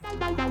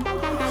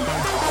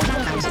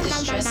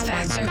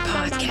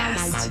Factor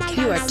Podcast.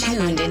 You are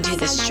tuned into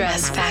the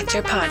Stress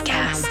Factor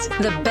Podcast,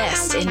 the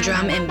best in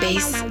drum and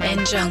bass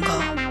and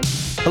jungle.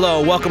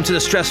 Hello, welcome to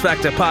the Stress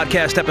Factor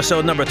Podcast,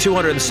 episode number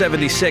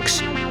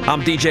 276.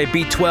 I'm DJ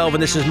B-12,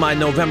 and this is my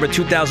November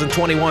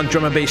 2021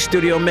 drum and bass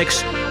studio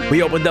mix.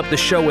 We opened up the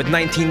show with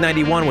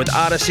 1991 with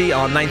Odyssey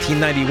on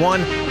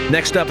 1991.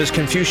 Next up is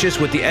Confusious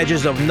with The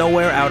Edges of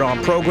Nowhere out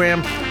on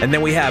Program. And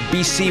then we have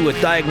BCee with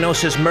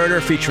Diagnosis Murder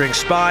featuring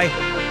S.P.Y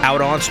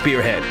out on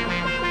Spearhead.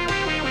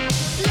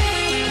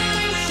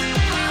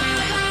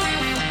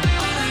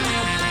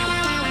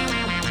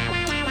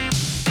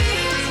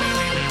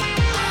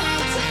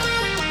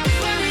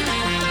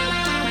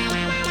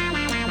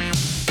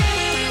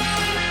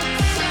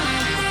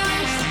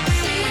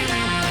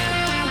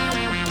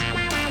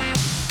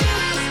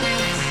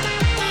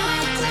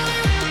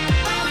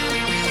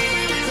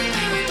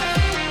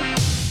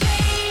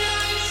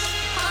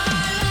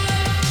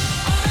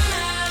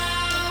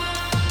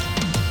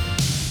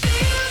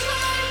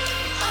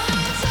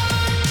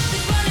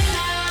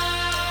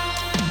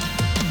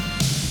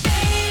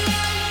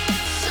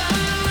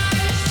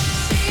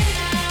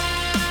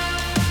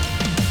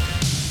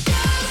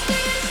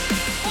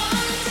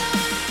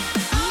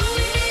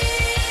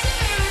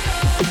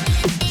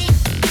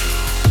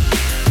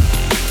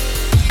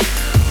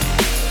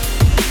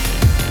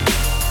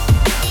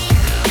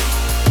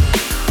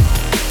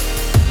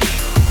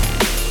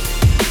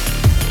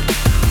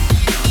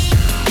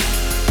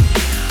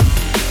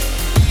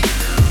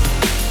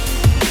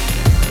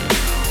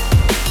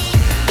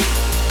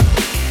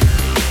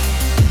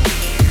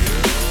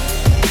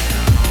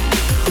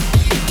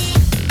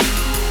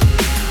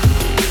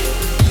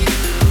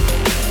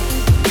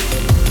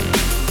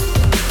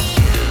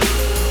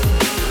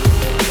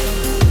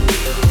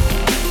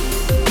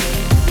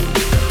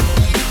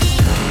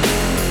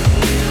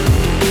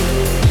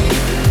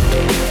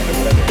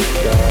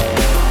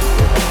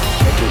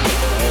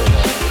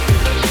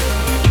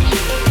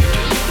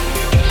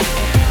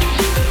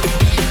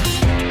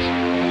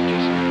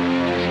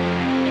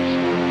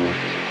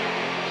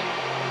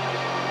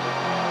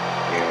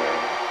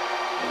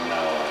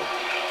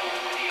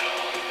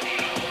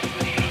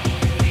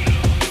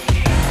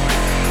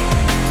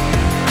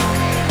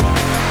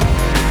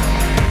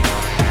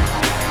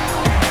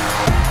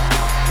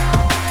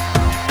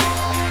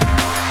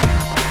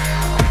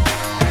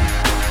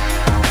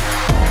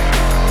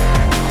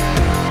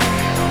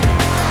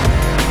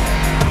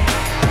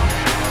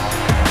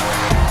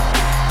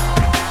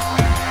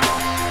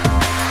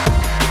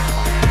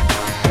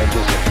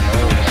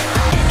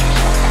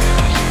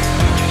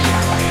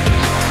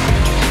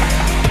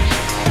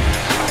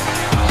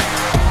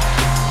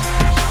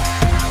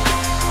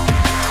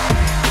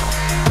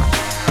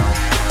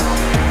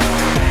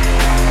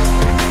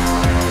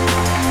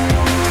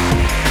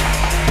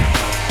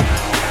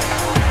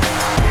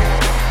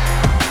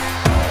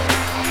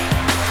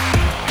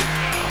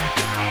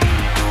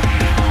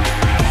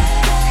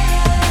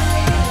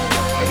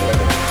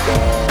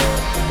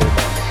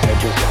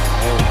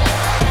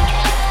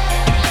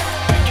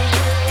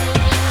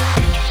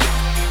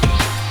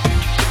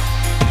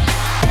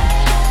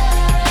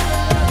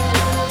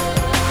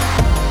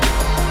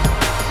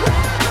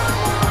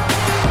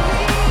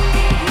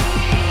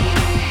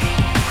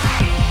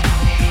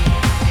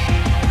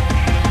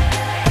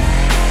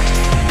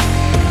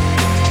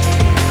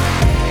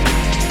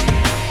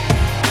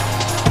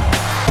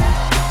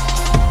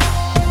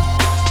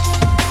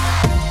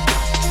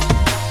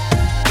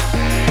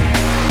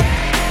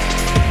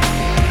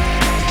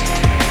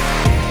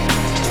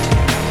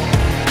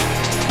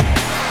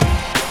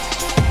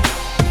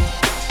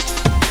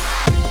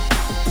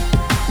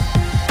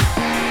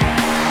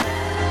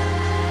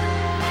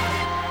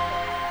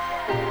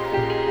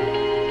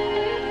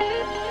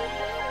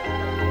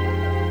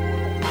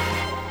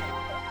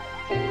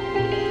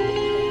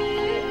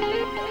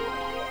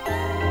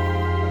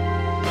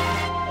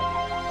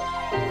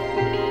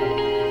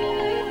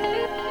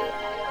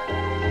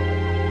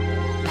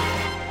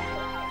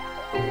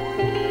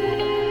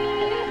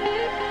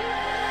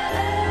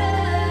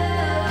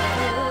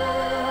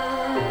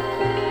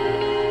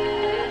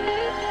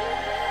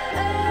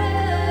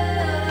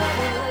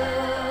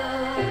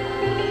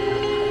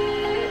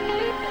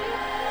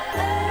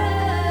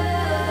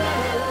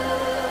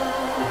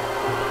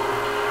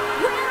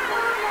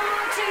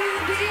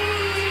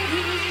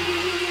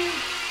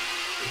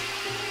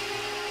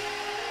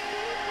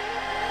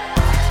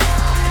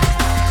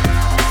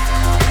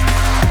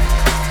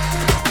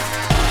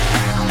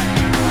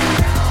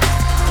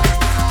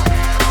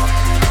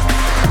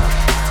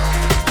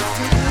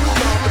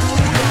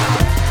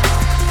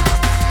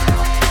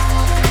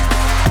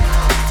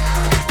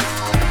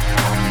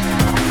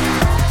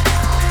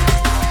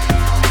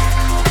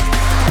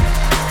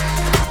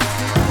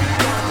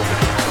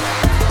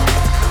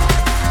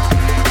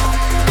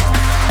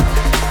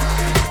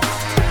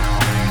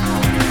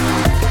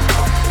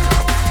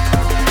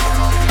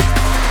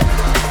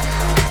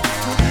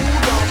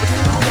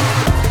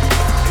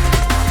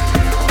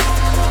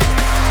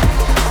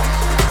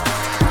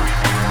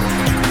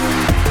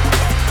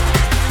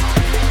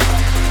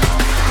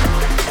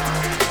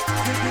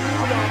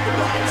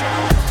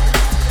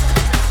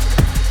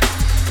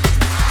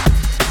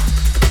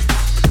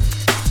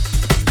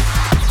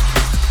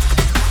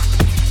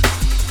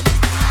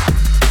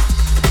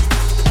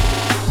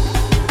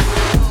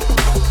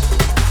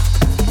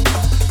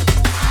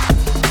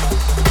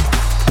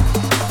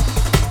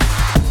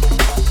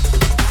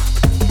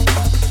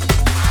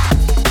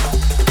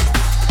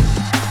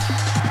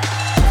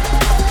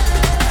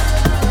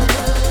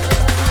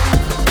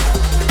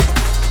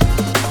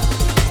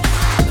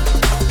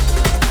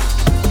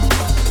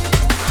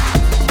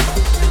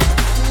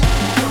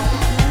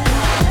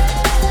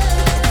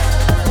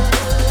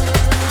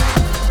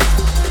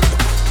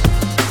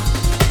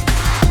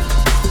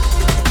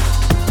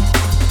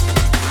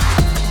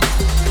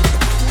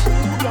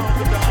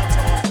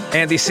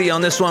 Andy C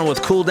on this one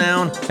with Cool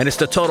Down, and it's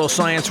the Total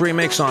Science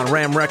remix on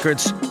Ram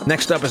Records.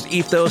 Next up is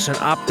Ethos and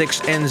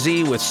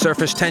Opticsnz with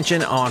Surface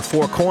Tension on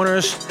Four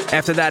Corners.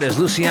 After that is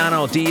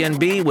Luciano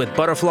DNB with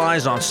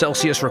Butterflies on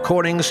Celsius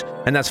Recordings,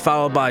 and that's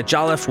followed by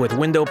Jolliffe with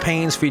Window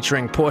Panes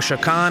featuring Portia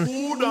Conn,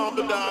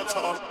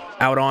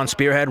 out on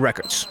Spearhead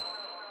Records.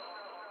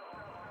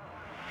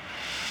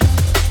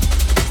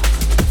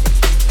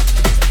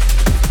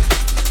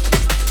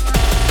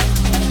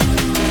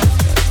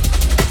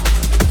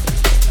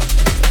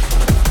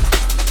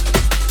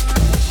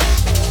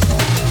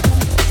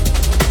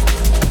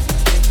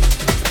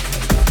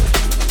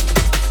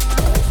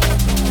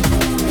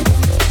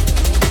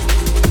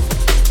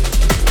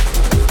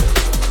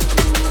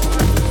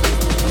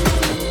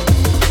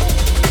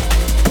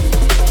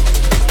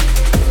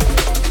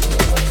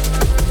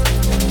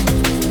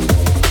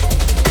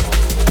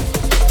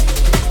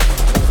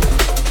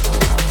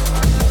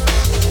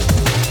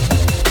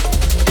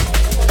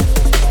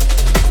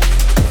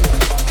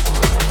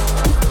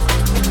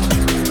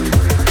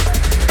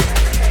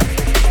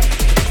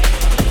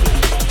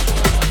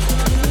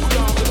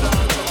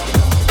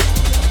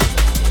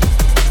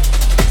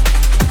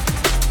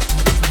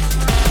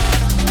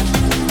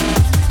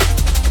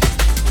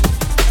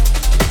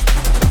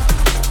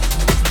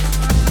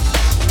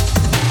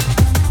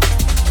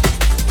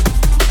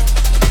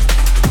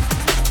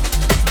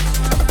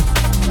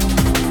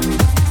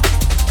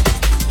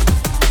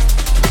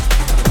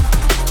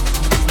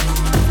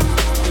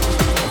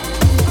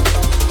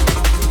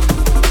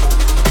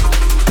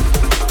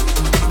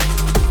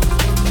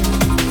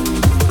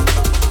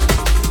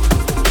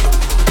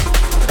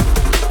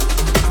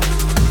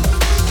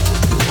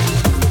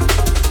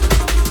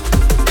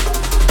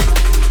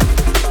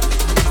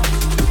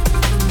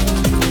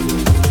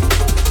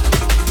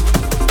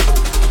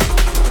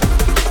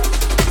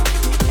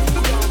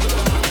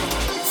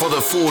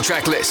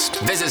 Track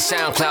list. Visit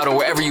SoundCloud or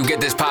wherever you get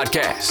this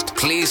podcast.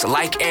 Please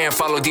like and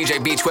follow DJ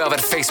B12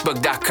 at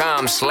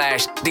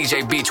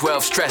Facebook.com/DJ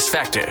B12 Stress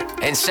Factor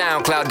and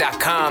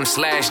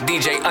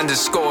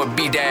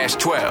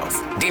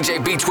SoundCloud.com/DJ_B-12. DJ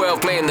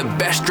B12 playing the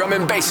best drum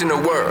and bass in the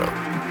world.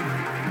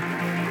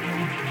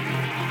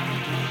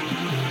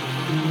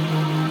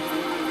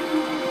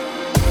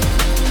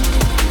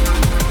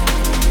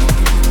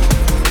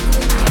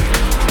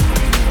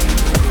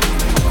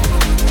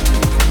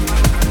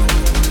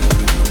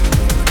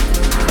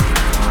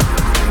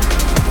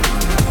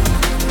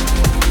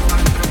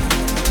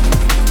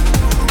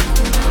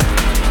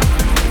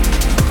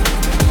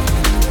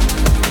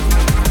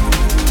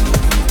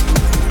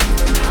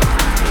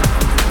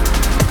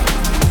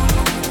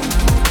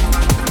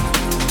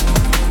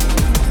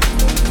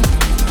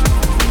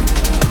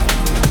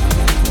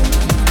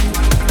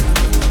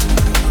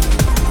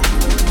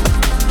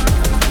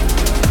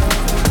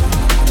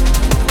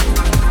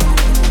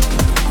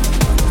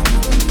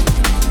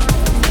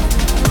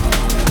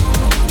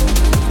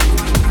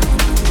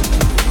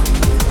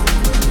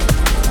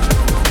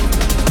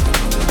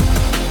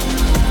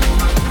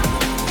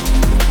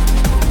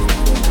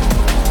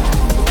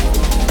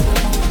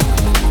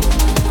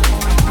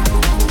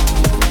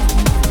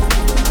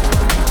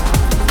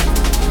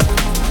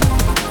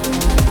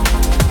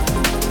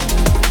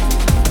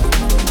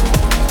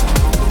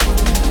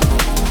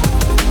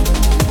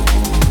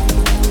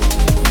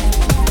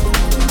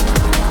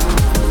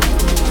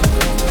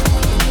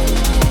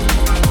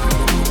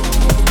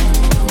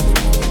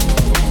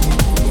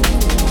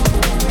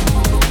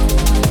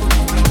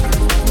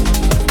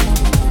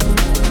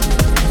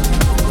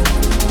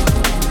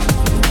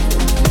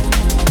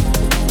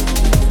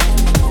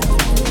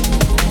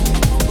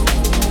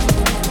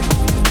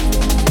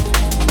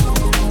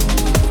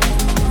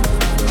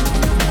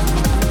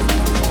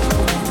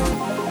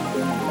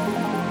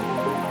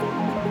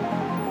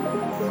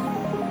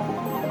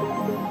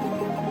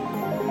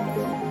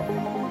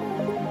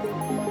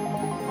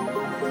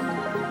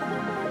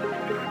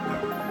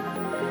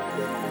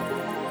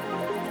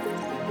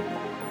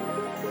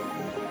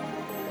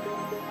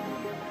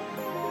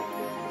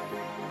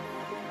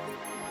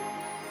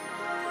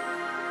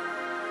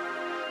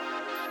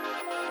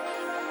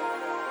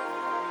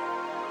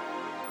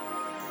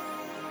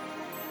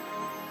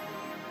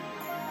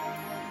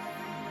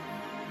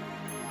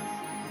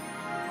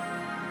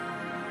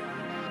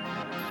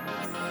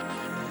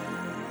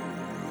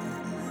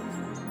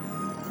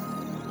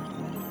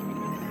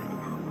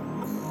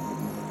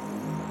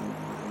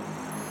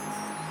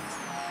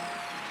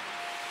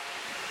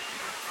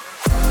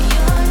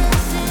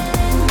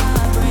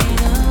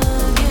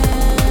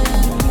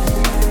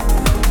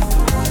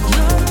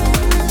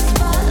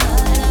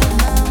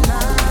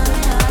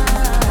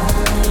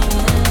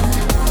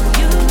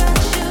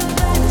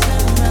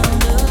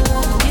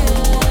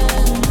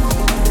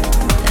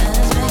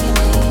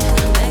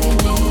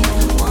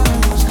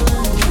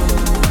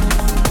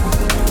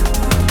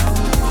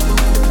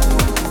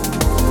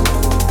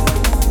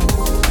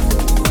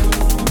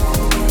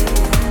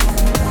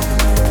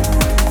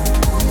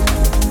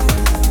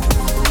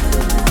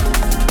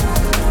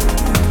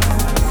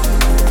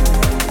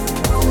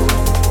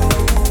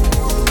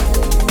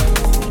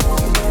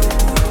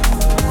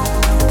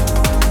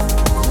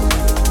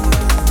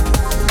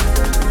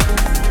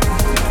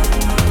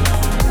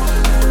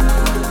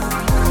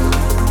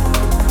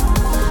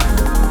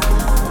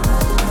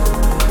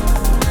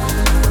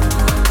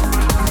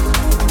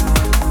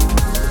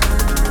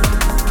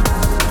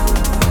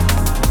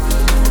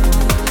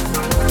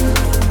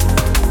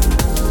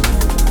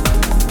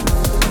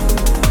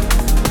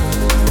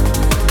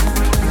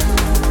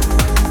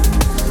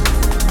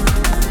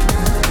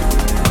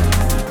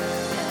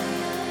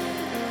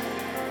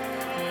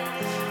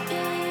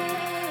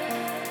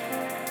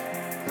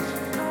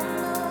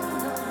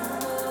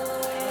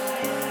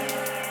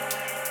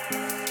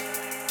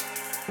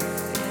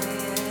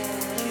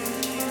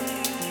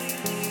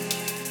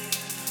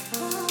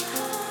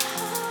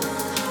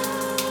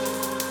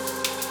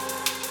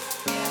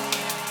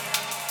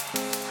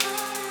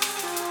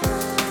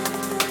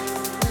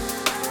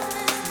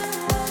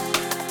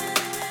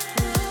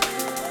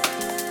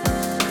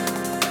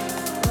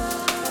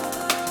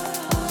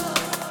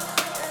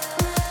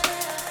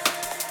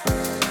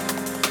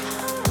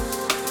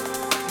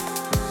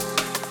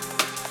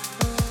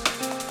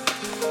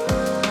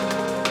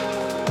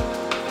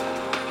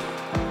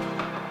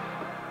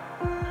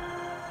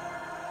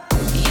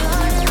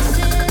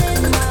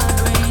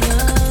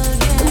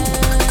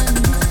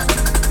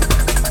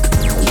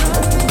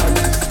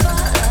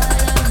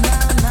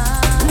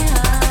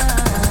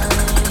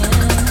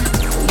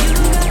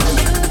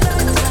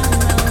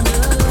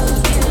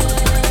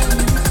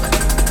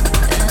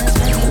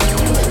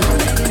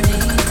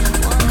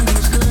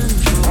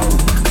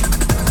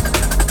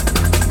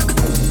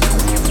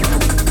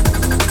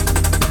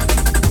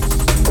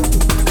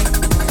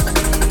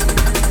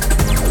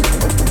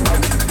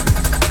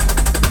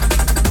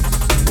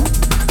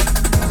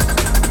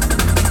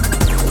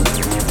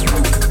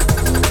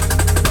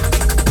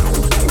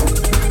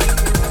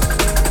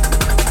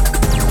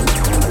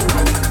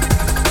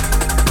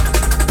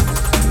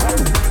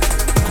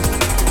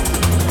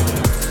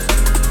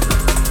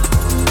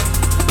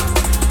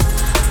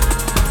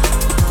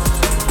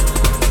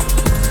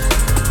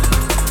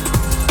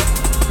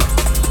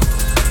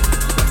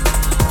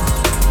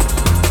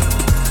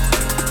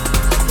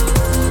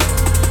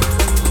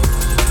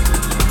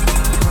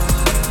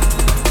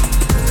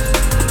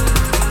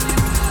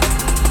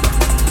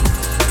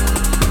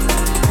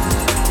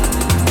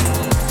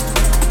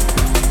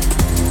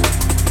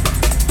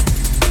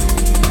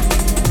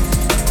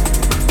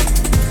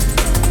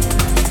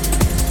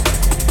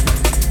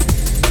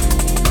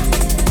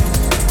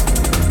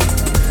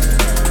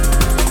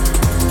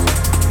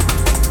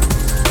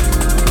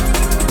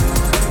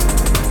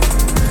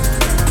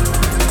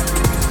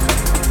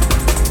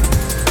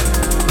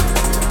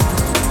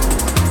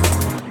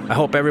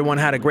 hope everyone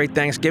had a great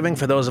Thanksgiving.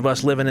 For those of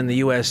us living in the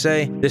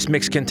USA, this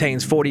mix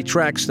contains 40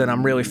 tracks that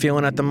I'm really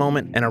feeling at the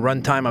moment and a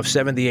runtime of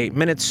 78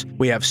 minutes.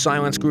 We have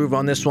Silence Groove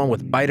on this one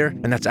with Biter,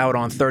 and that's out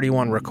on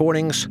 31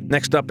 Recordings.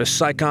 Next up is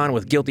Saikon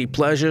with Guilty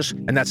Pleasures,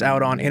 and that's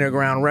out on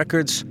Innerground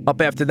Records.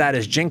 Up after that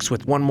is Jinx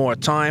with One More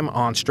Time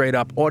on Straight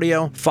Up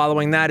Audio.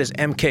 Following that is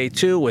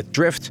MKII with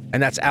Drift,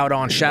 and that's out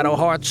on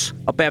Shadowhearts.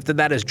 Up after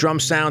that is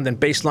Drumsound and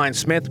Bassline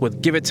Smith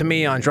with Give It To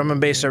Me on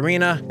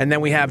Drum&BassArena. And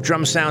then we have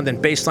Drumsound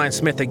and Bassline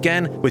Smith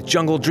again with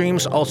Jungle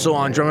Dreams, also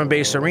on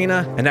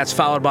Drum&BassArena. And that's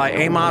followed by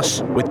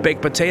Amoss with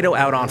Baked Potato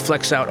out on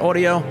Flexout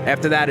Audio.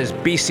 After that is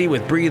BCee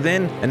with Breathe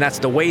In, and that's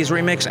the Waeys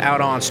remix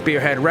out on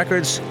Spearhead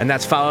Records. And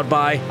that's followed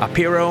by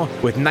Aperio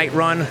with Night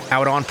Run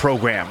out on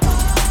Program.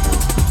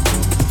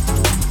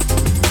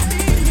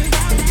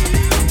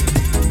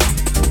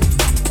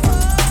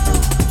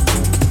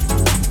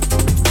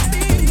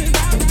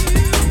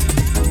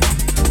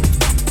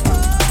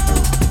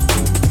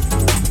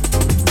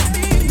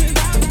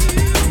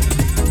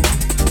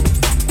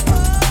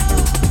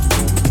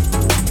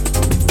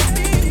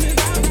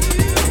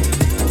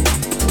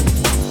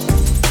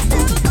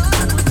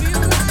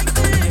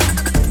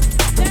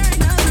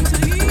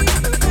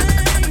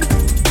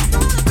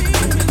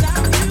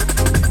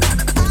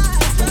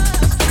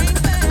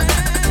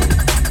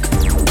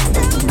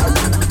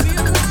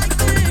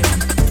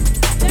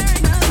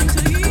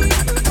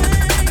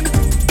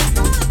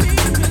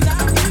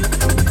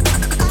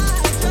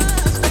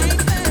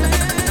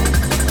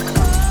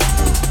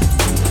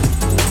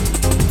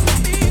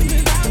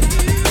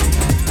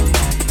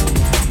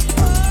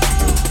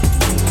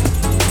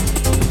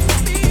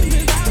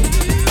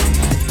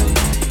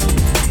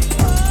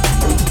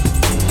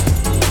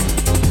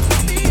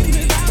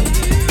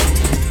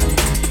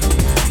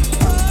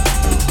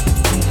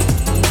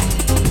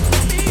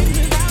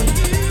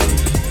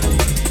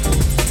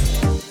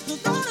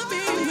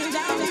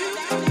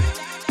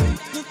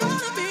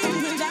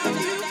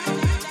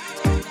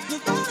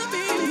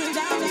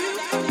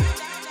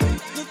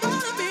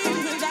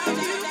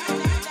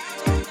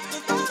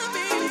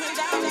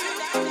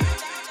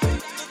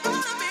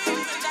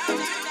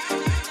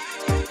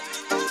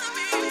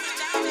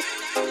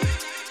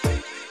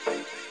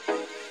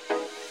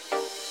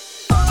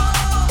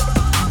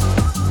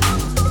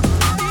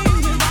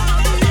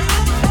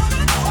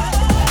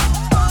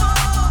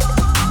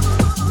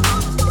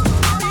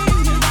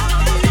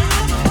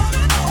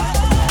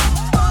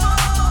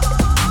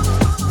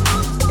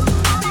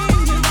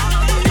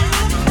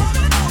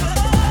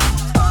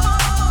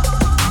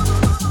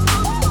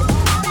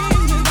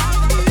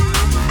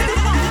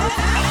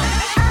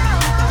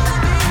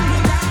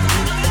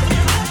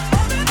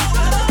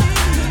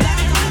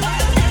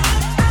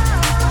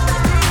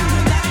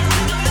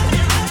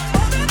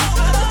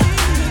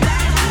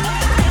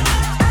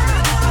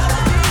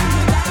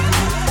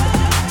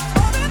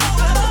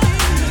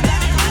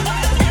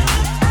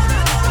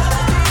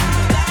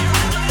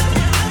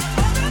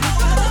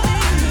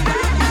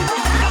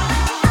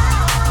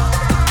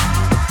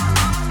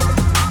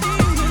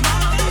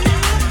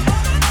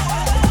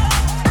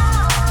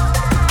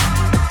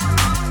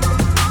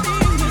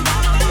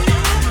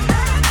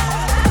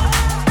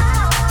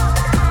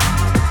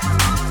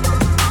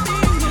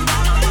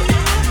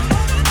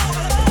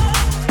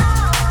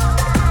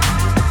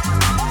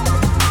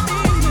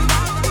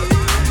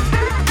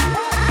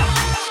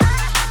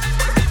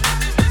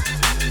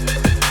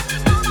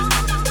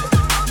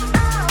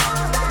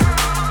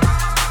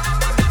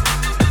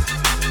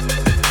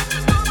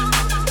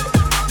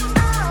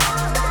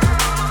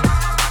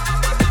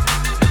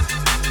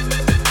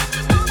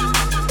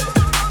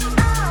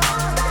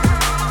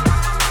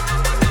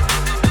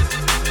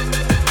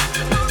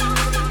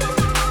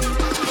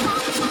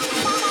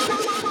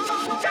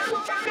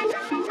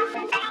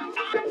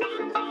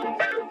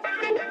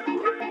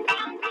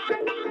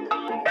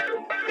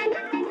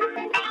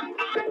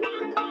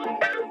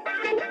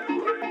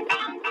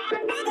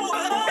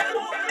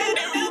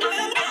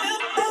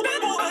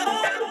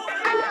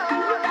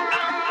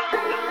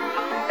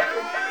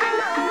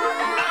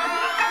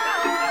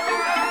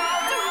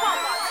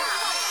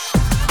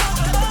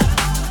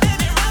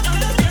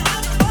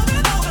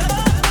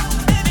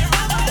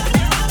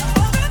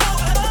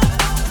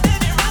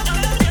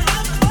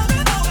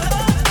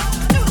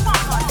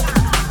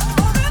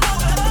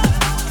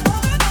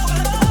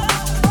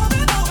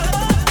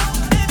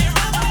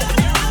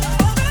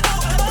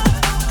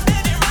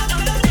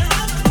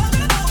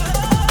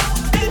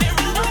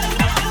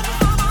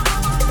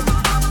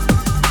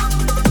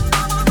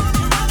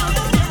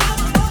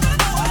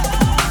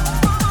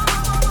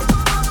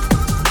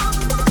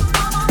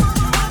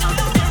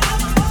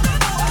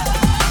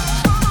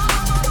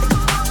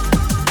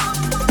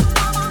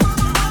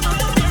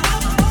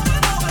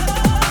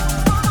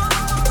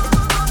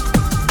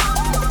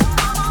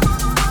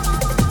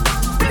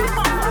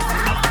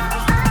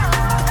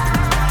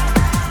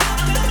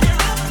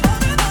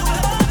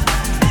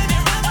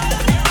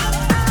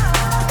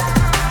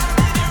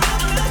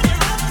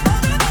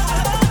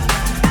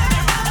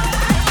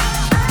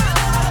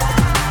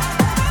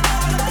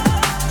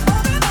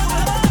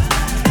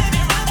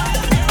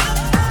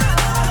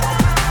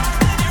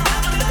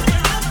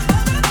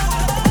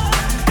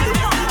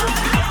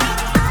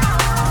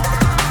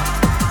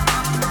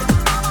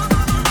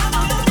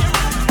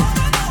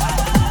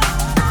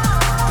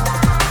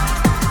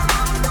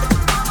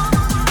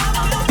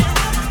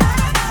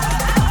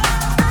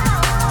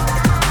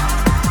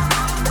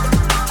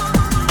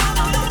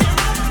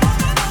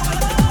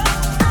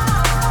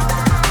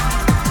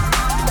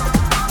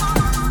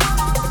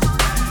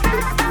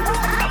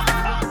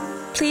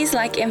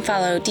 like and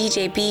follow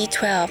DJ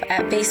B12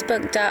 at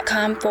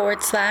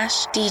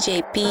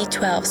facebook.com/DJ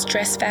B12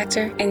 Stress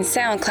Factor and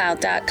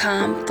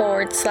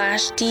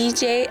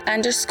soundcloud.com/DJ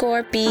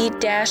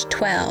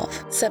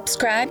 _B-12.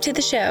 Subscribe to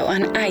the show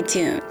on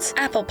iTunes,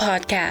 Apple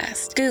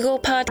Podcast, Google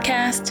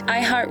Podcast,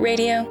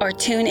 iHeartRadio, or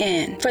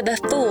TuneIn. For the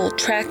full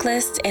track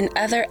list and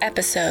other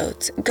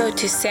episodes, go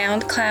to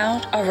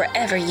SoundCloud or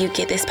wherever you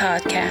get this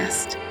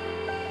podcast.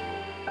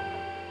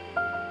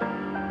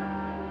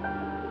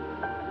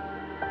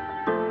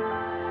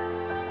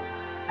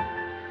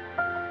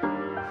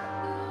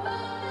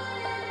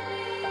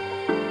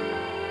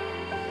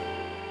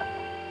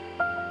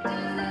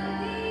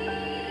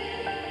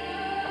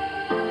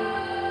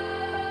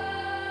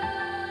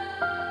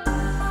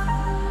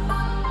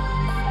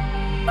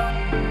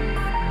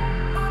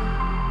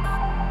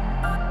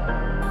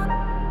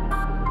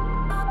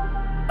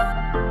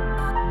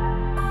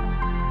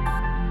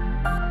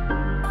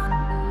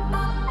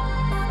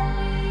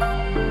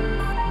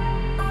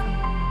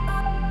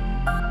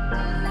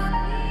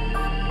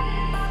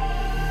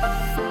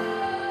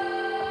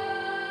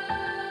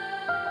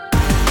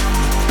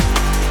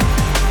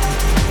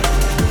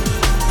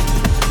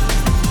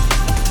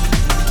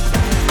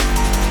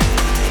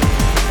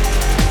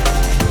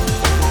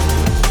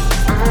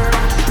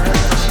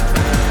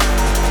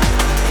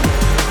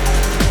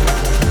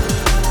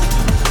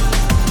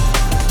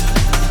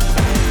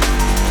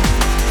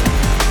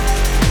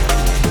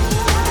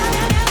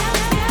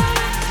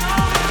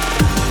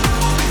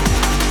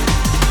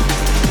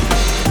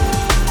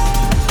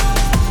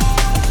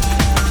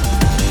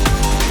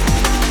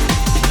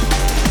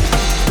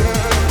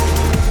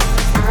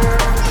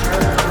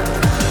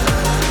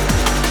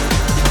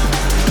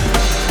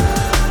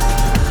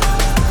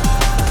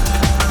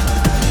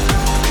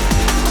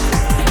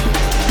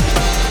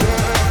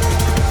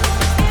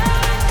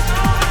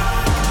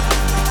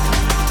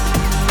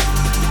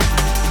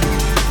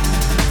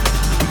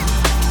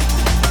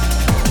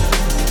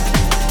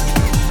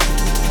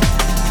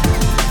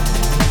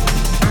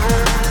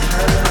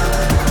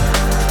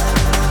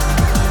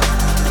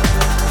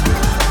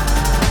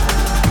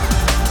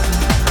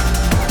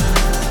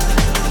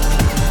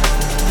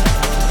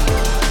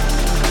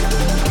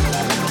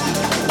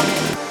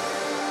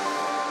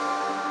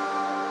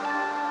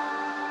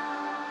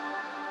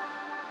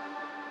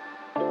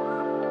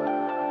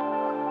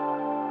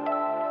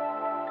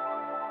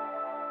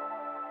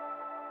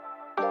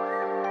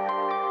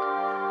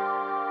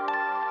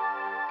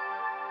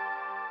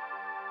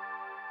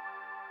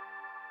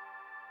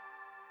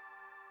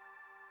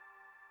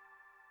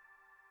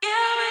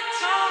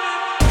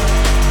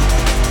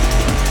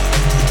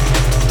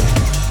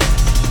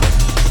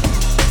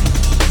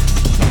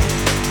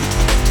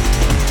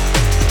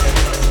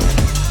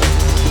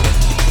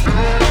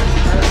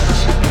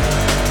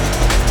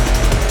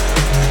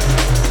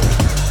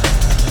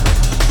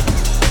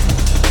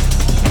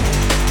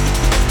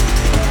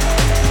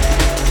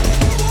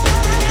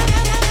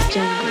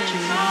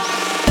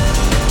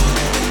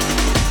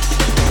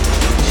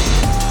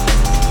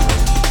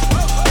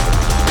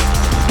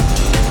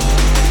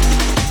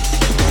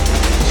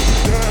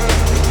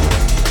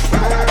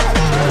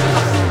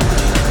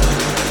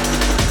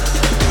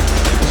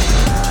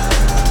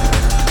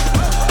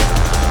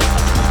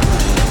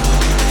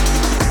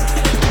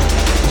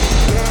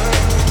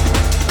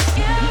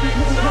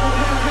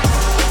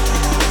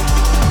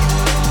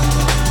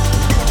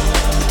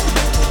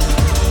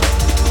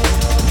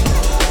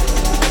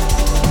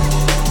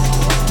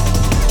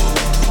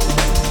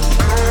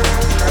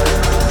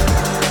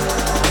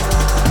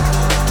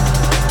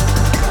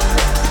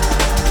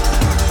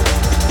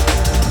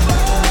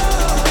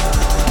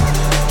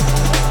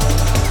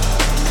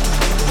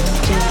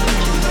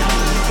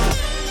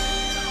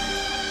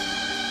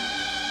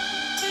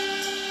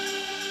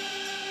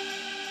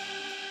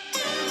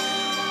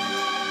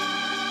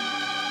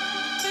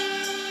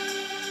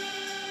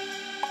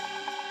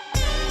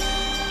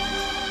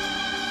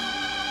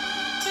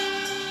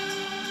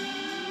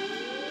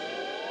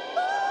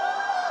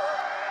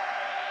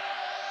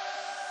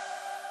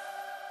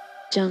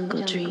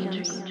 Jungle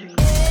Dreams.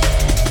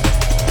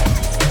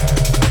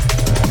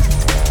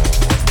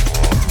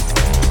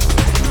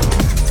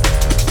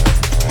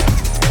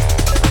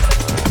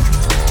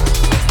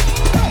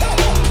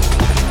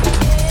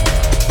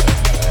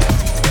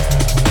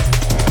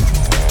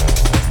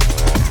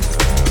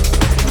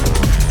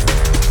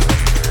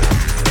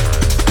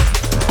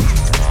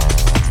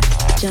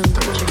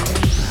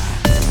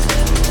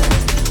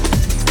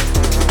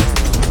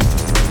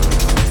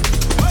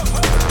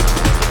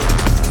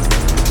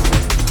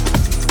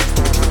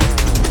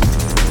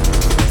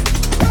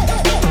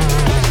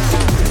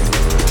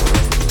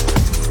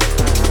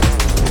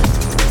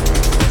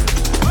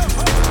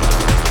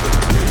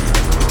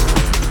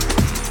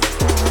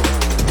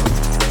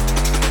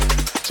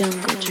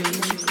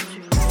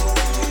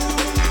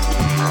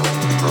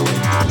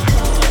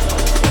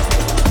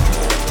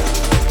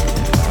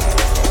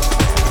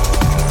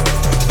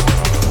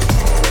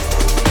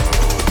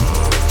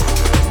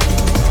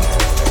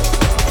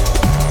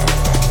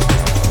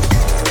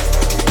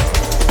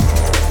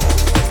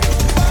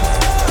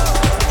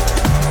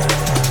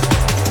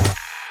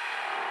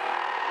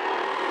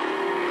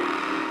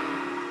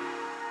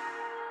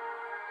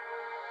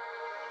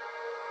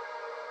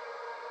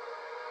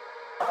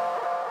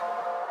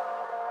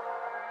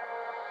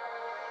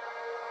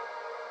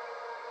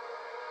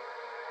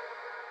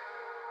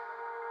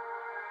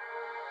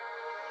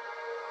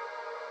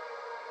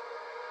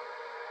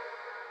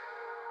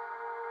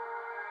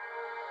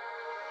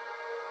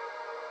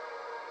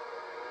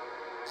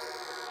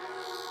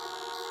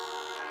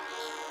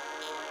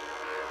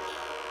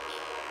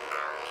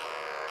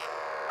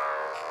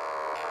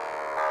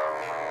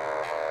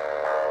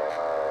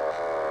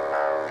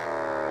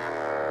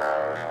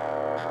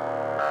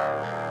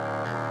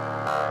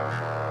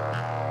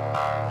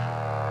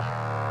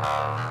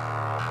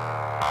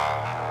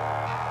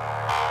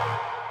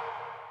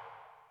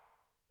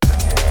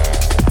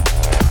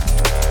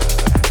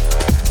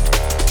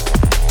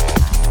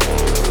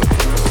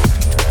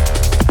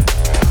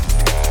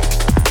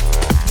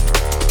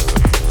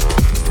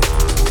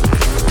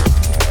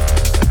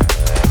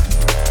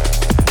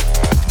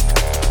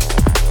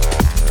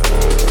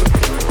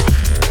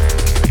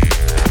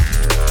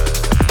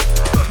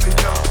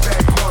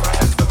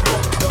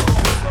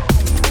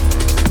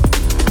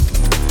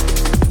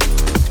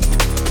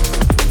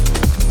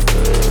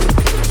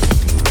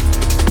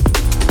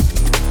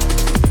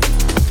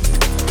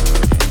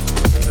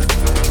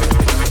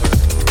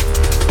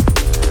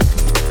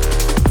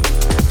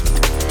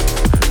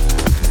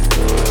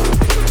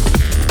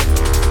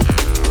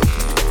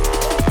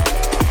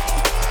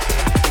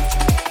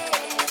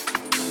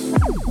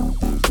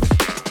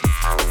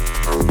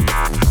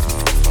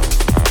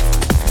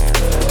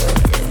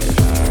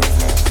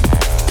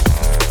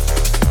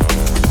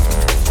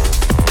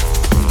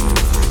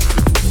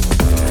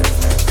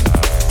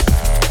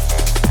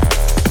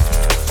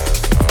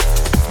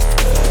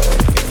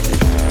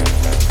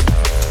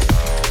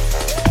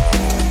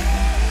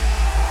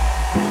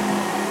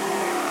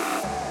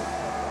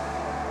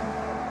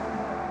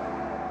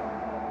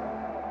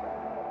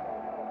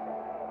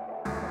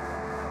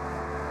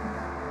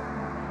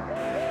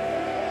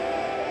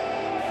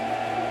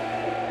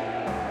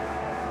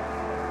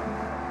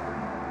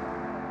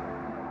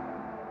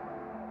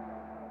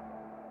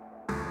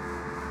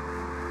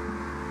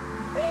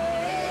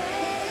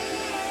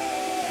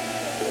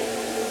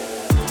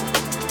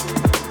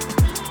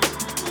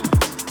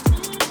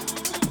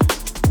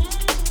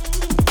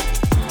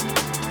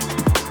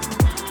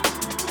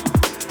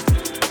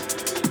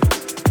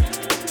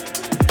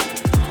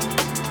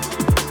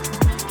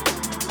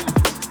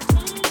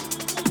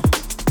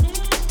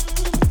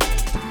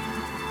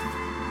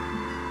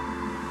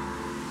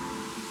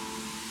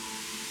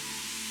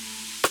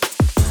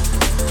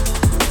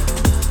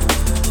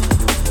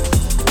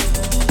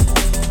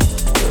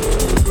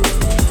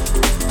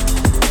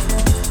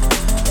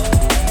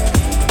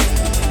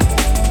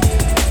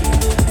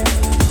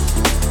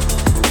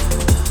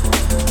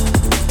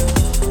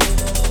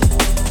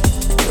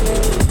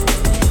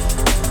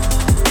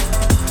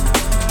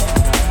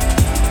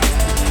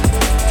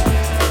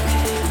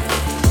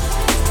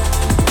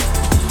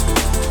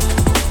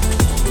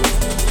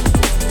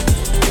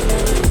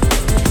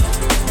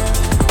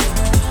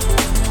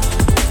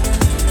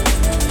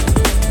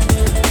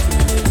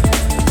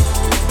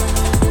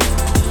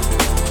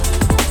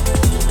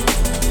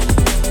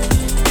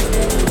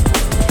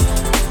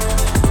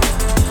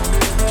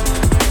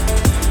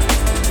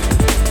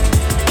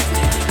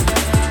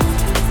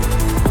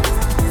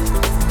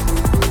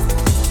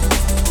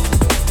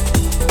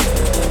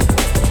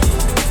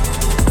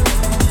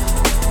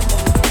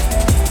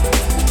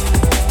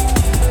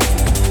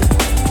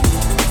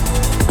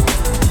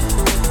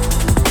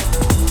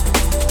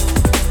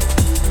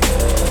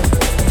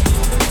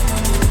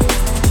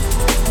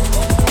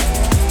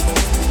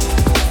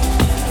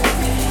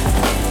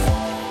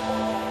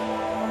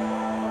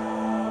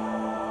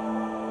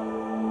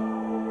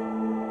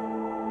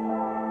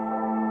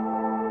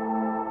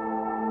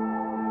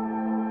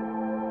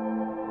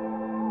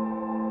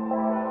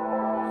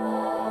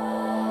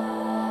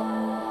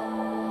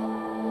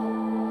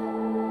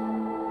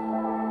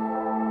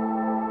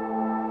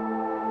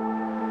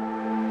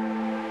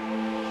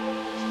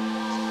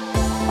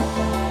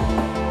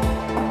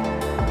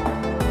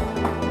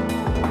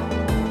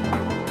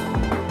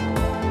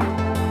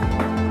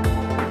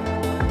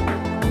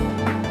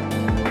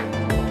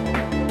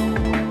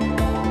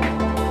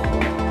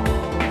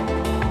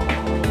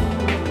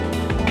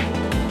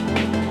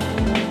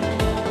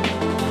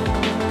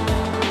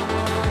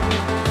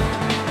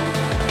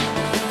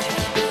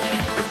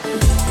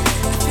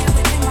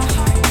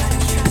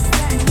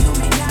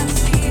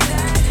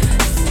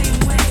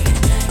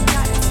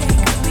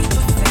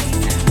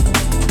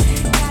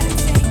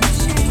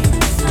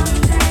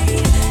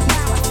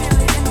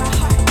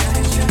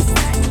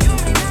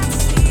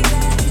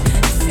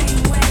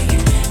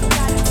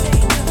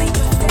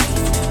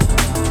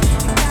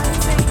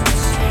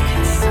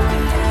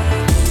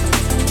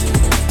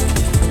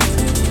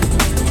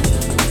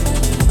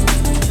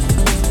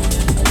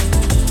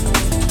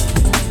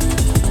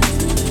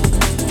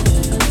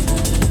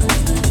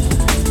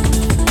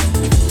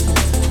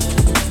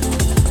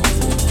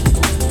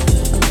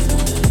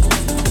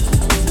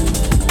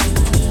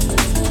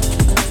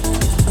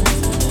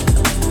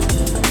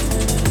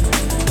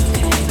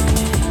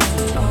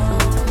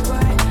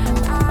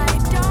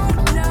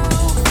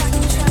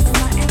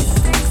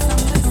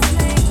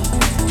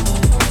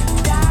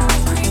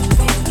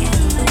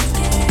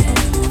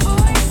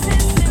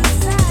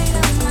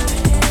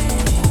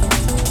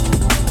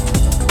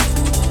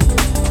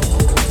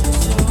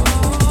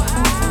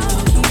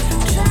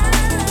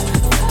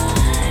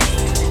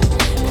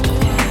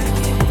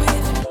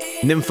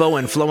 Nymfo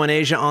and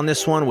Flowanastasia on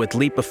this one with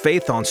Leap of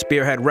Faith on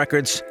Spearhead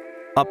Records.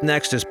 Up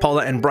next is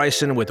Pola and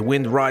Bryson with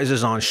Wind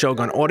Rises on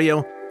Shogun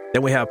Audio.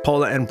 Then we have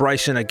Pola and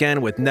Bryson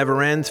again with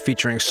Neverend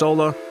featuring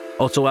Sola,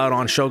 also out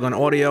on Shogun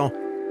Audio.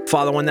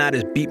 Following that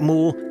is Beat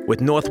Mool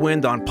with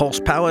Northwind on Pulse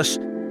Palace.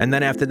 And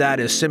then after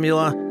that is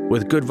Simula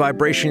with Good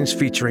Vibrations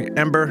featuring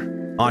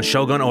Ember on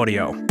Shogun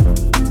Audio.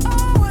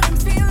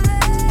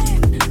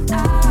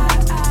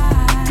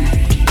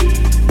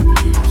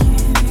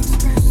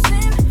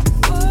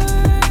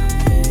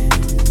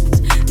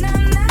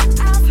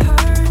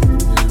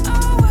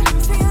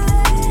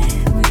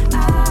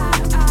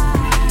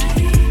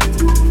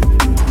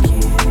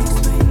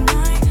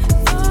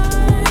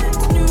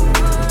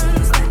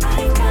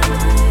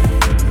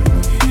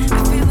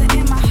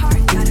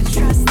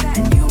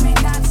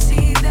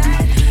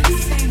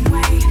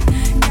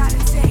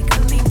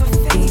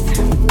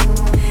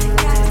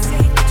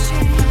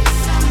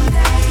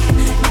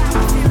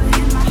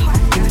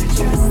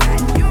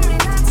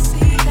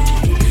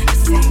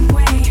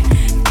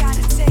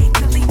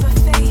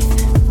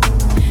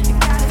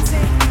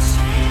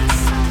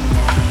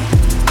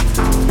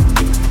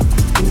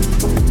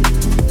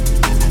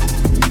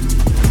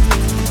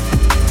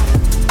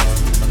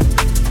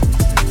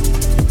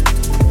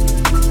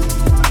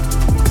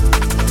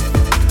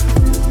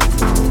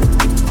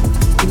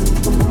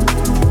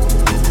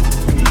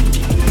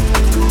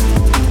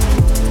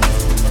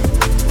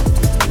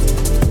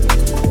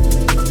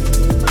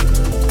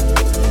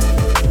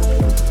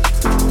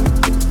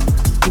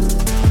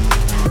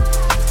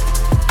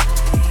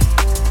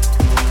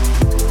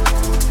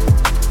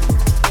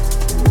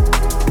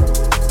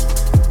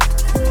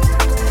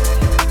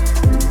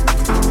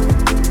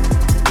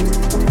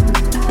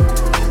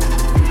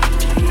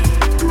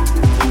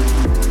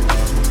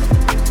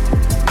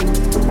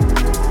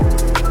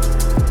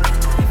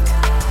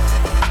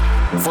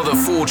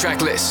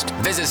 Tracklist.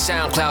 Visit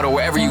SoundCloud or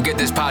wherever you get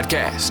this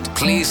podcast.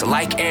 Please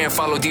like and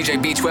follow DJ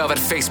B12 at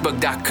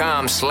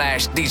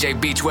Facebook.com/DJ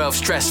B12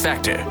 Stress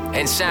Factor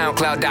and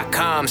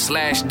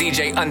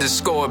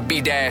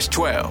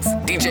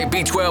SoundCloud.com/DJ_B-12. DJ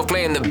B12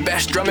 playing the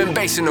best drum and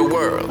bass in the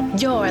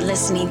world. You're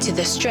listening to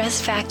the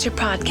Stress Factor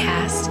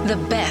Podcast, the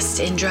best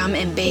in drum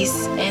and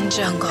bass and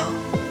jungle.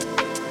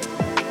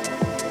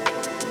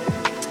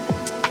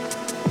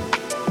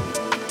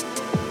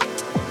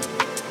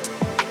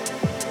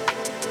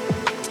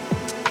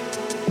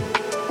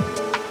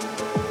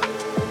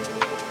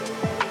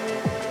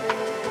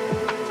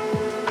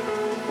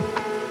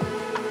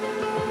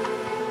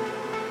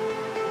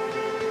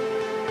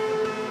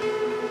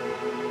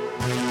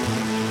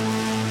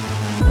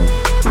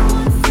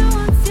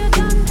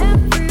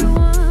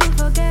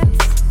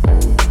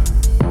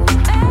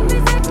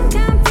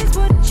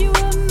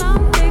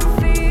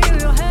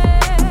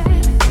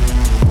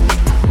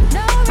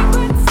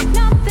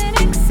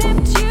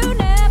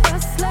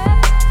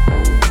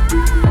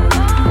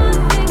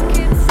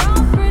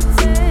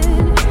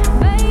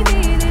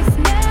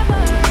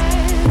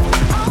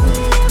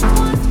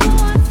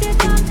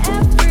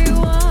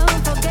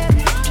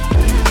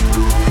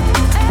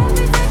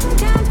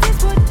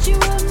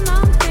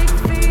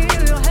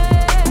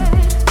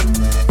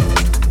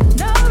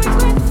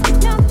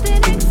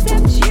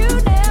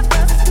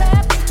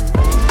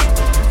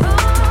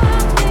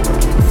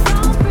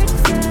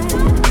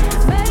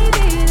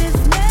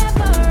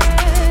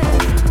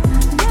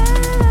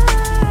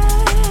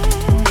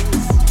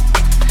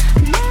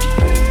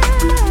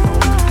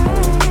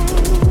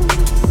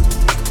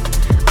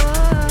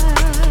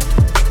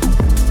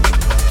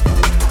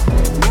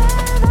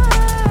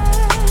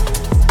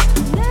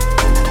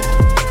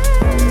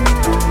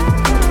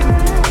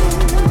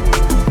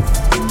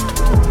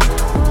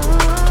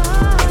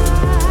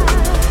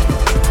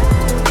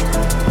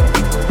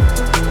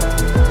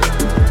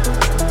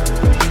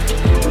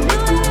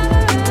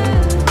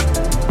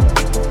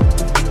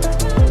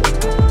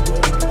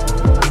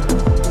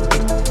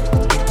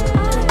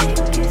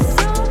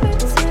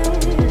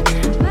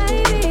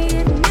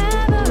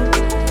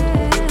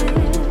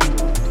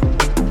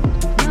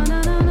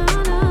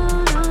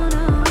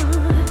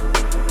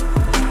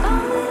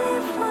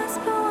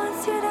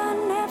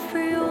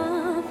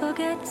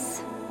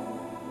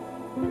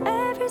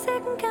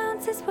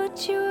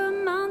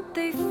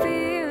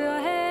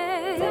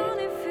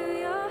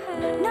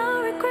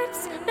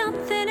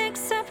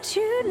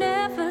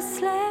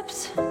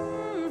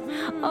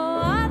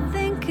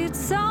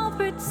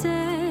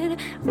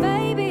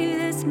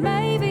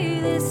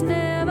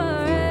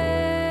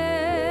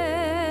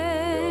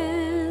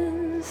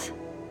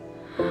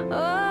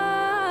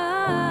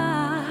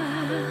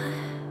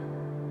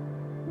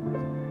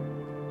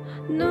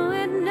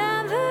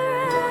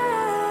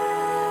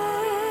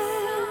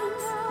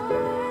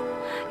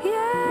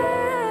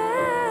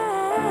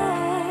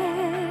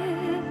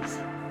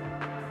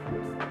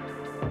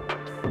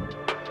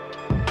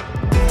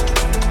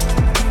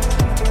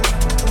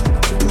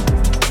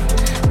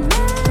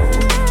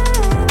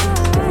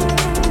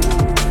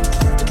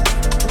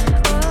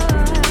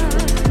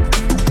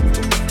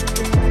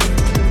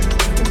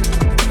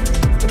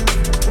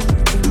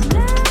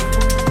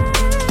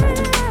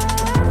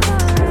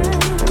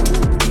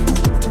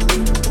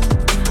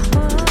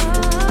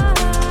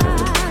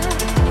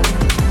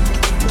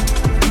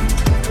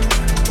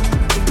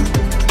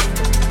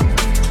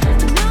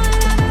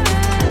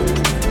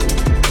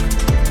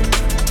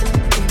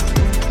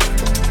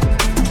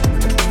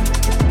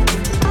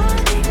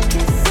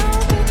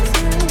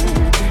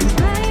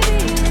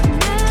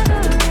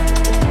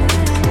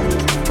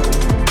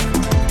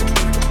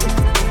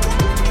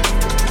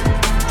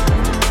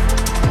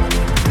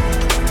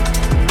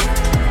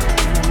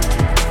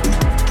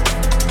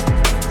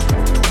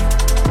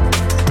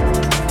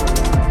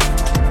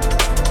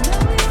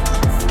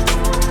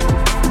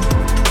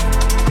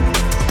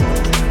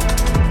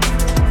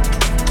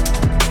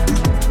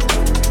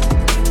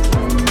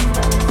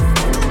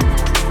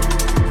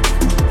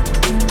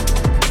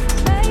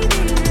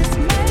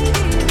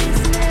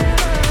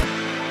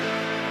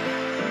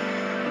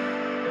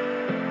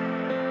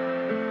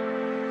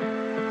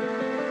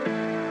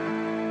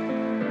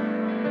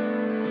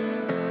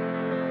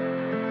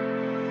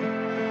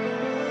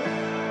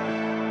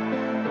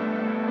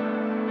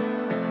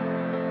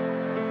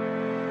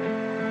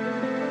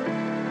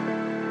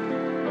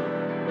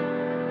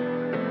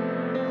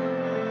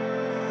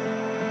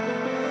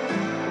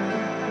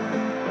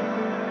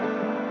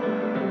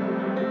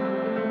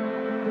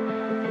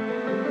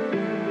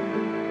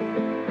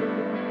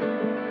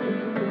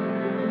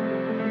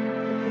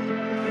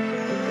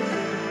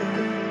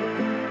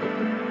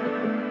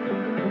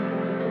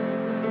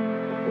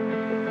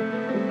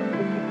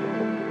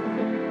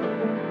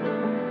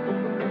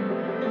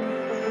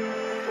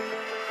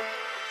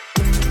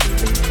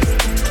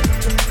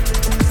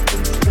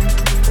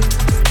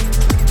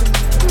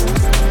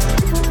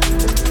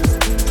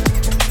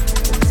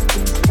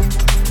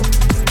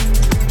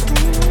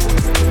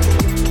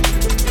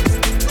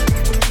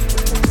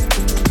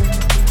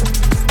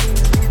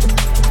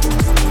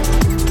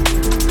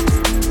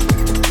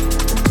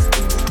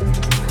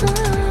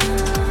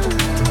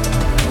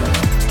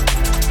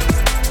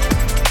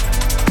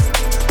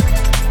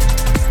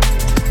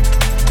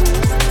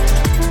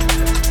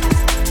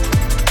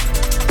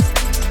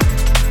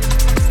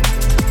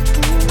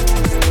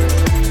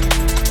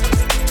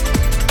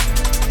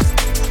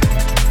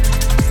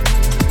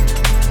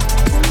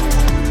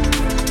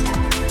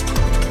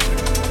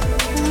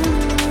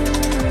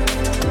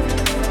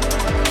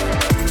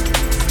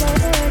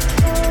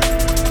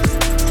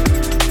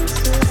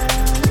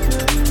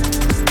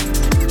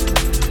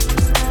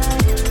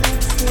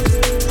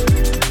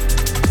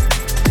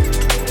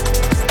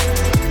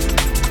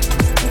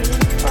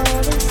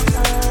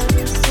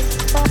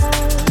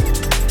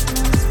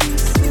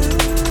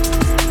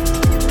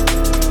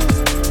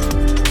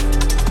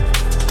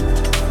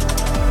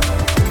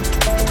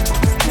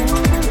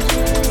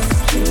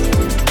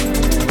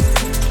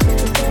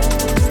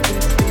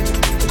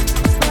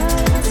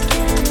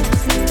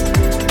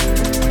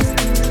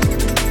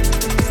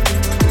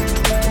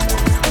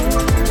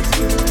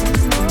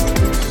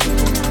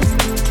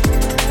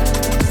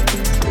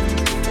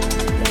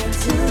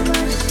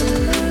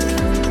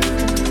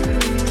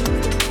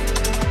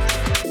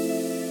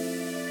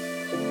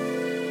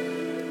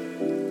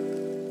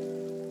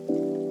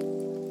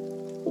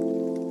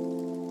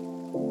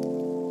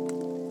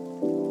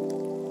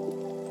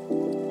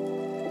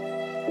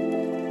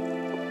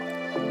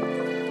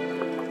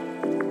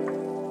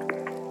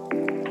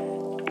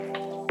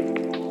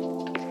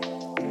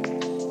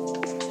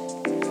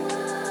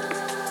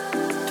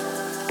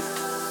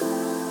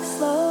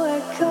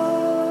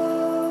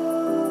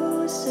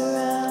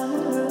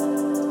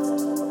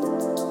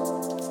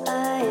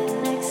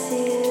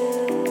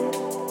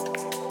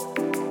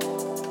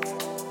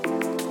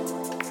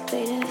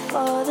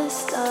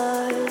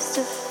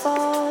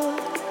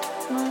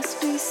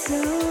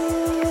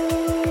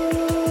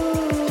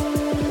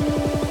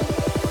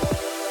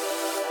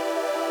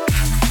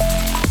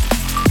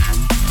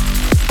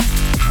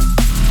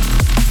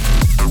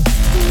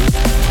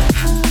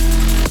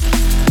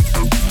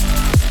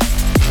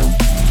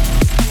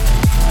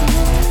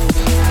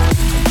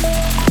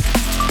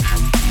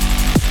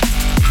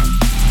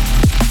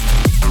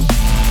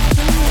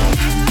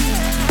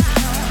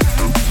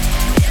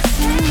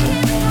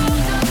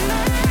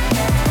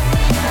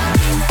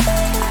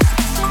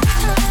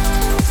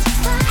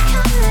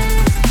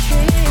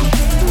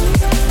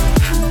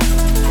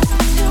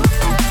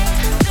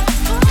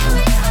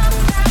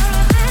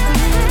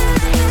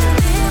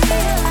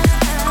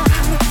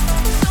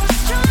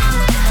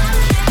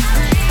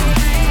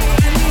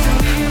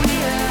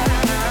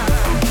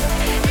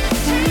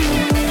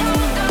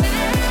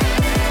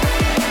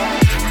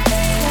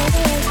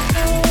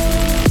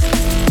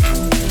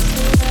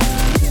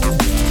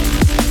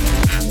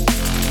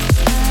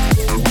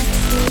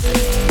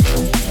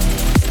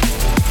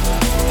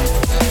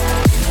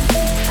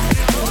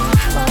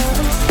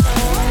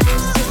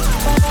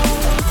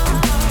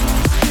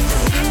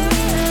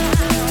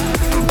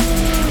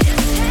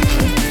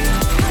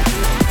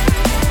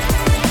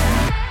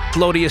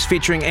 Floaty is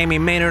featuring Amy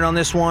Maynard on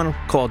this one,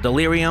 called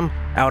Delirium,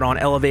 out on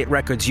Elevate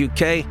Records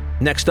UK.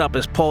 Next up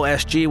is Paul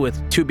SG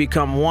with To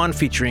Become One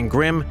featuring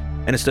Grim,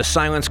 and it's the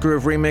Silence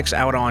Groove remix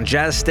out on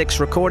Jazz Sticks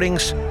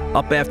Recordings.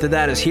 Up after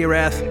that is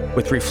Hereath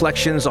with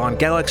Reflections on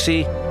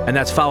Galaxy, and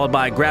that's followed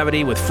by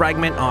Gravity with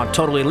Fragment on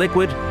Totally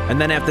Liquid, and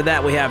then after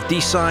that we have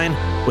D-Sign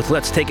with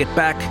Let's Take It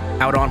Back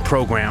out on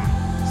Program.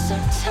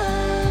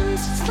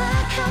 Sometimes it's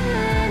like I'm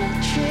in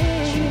a dream.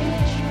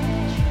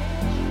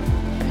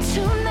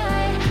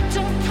 Tonight,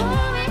 don't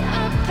pull me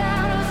up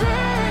out of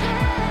it.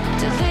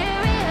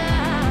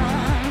 Delirium,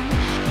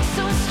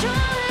 so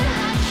strong that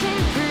I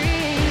can't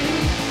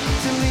breathe.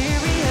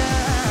 Delirium,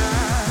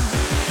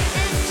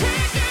 it's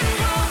taking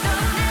hold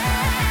of me.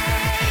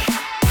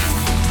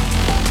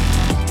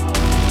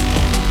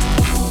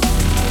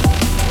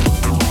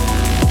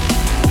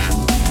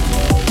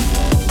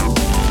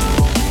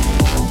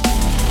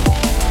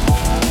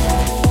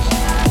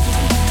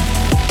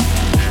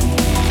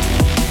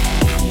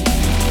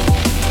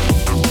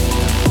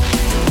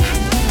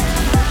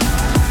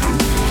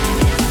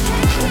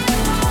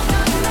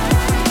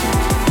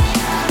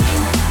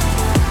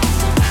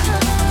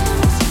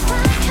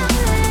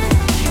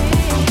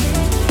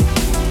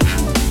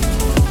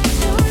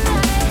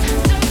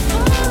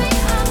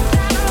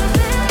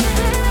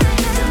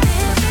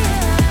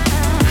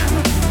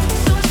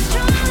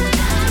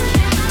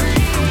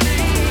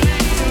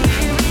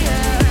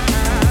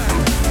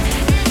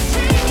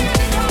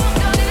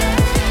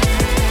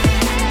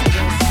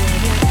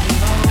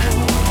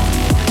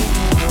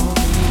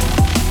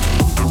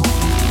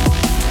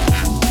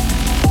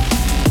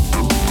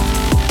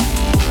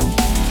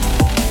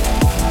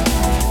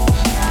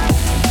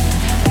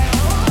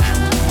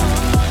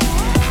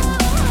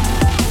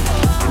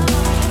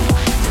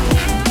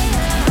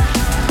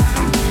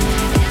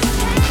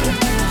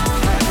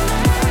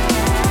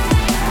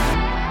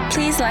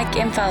 Like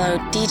and follow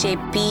DJ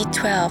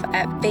B12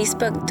 at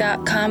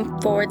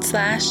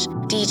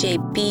facebook.com/DJ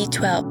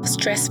B12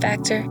 Stress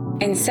Factor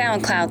and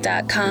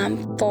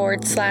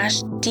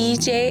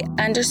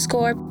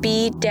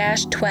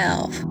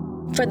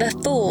soundcloud.com/DJ_B-12. For the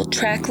full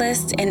track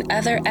list and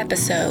other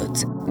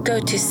episodes, go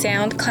to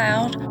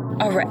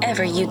SoundCloud or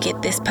wherever you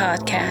get this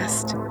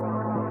podcast.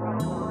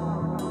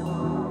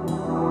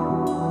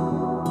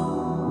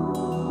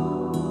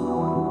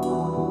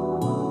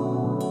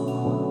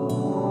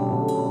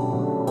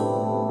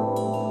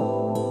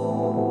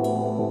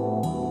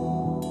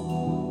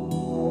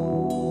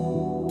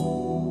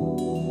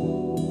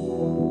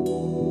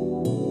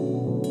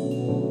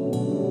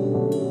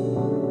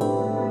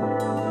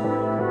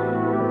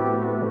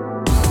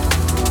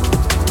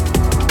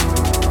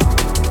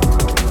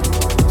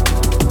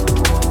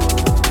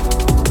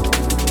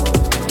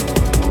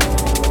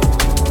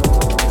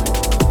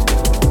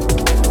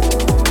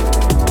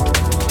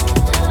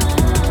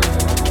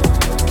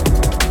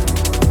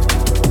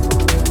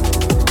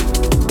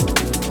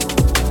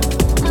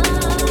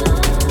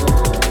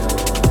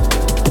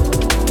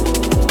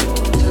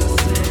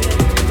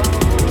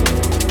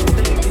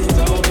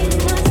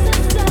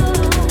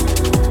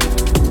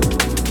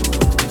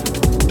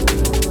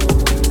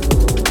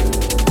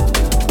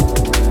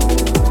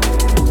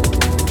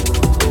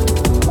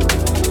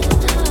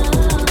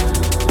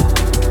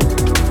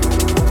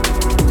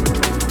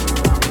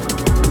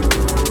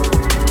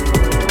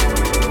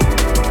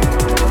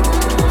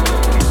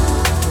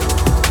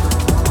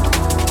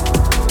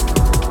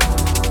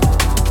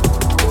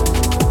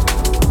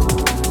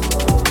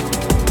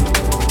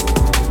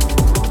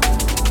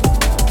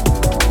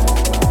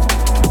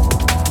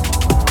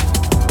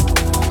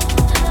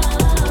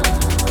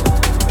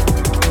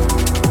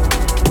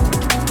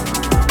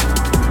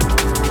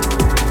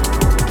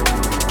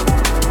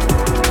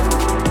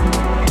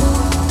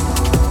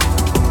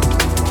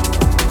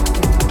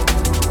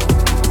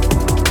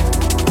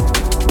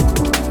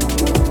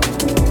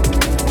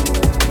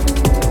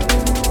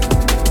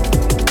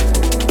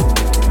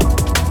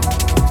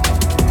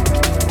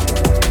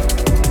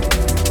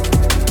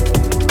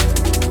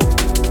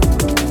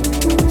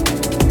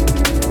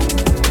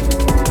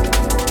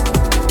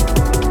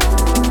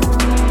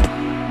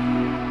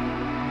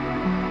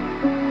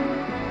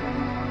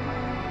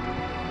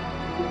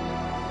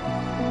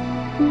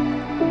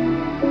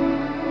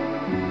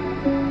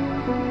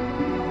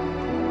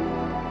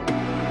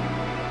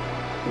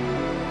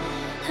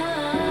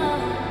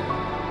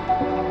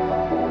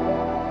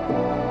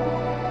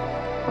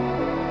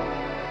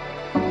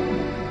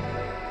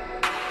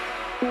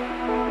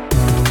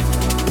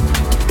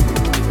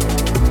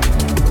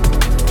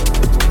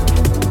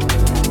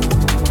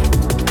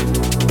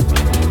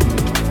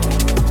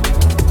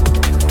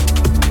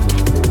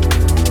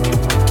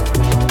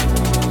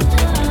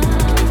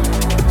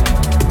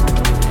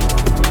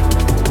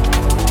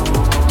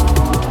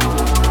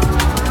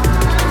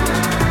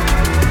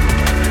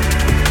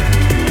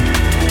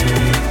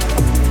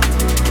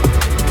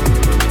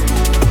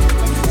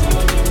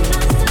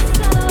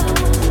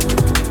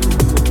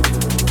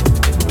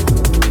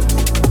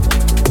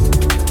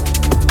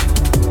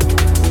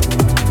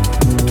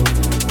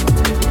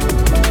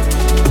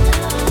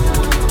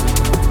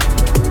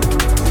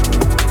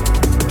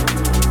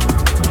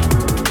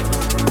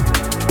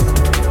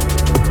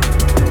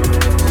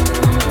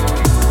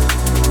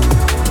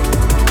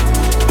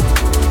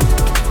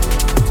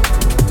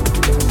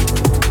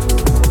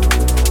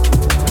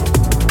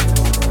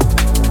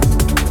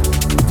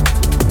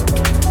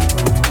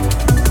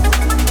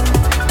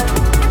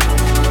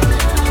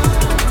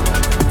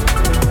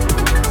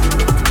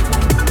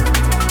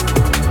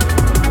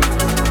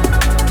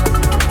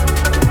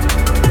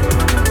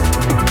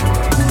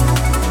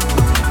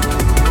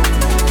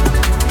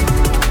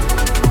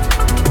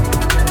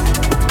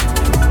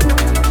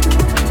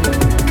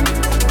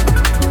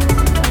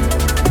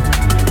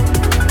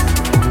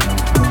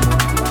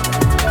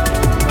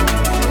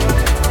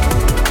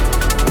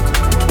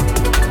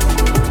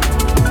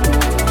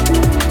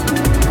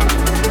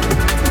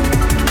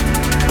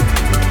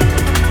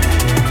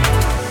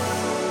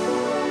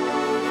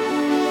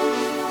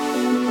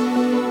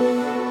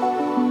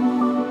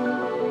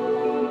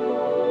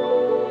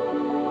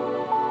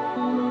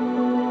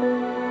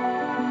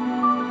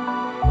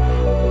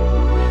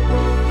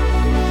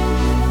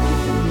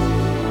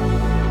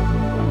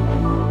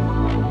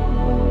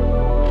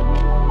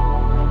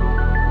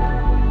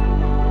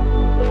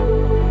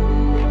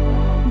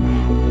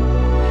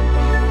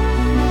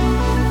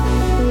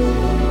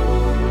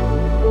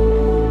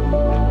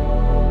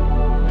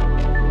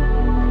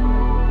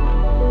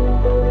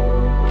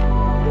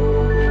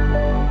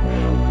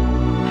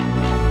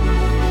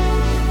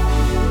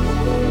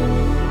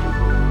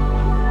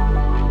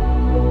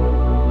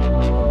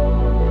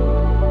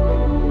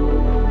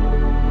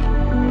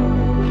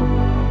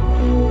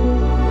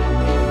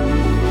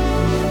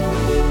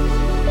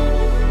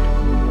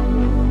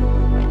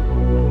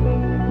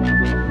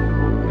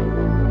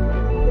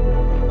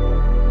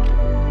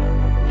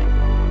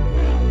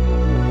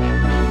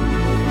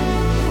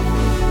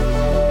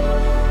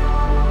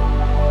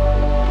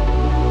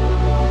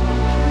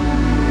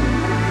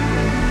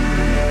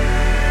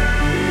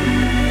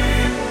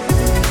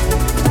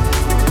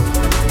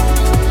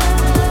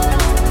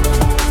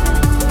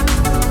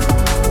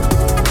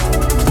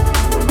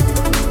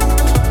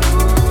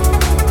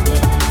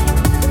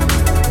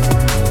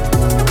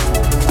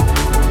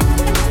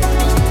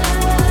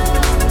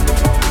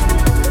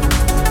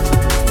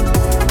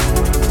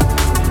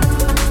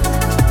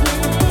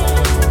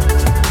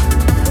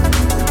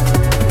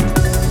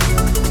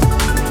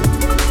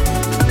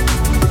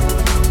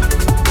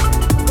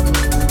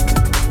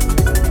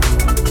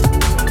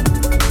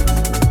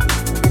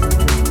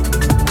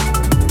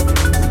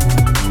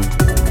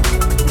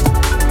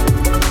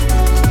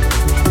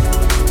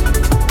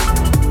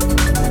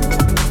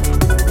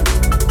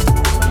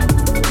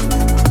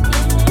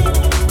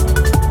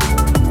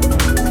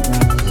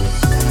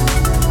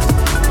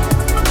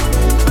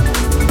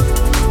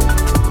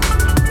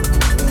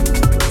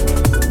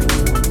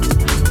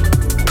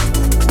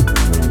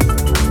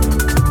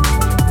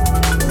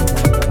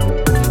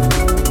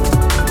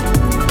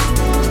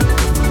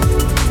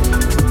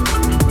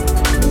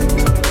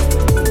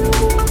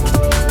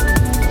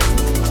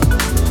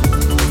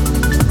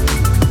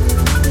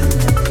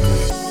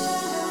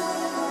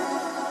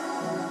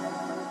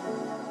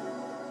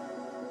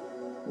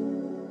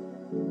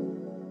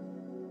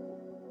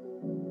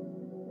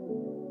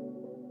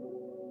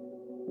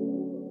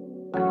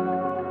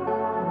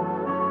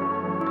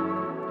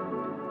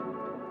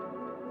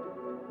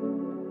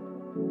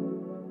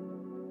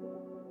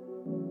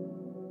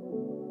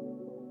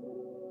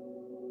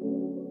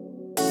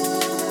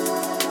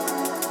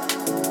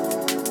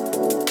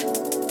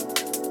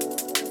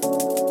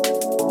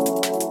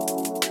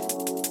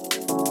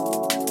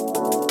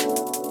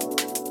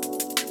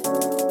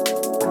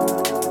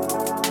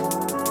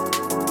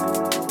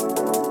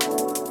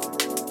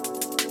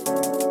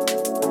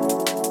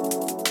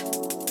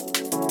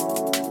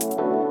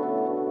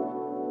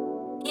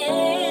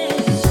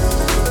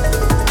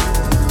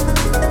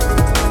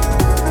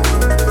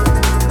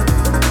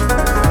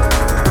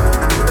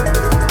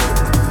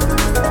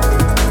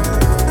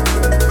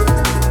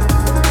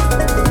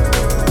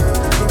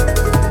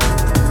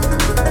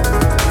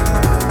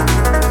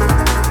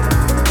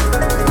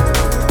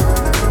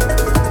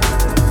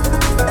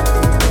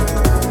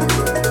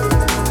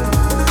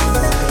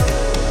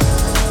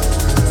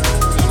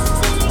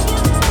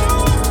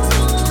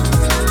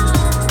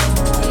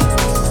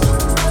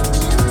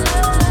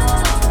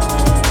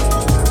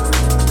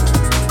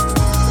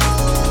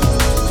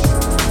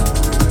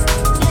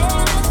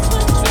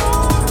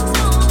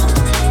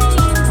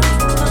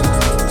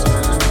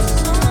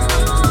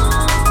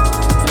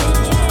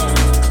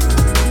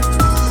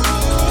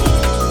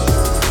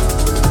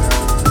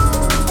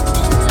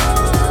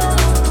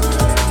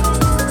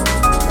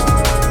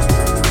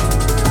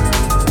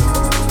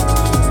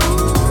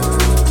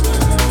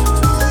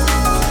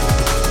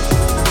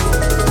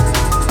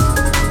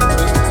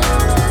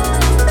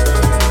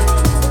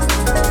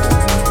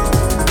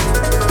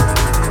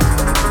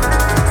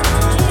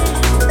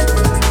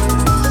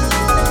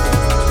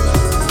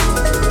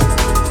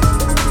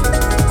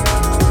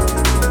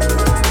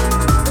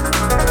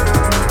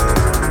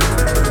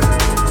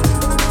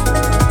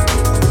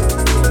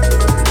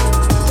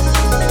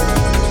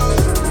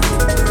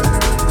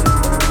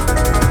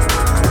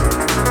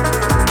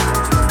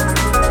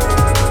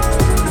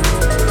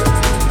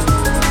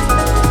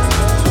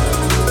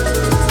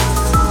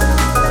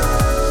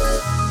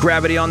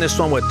 Gravity on this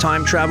one with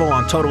Time Travel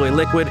on Totally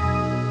Liquid.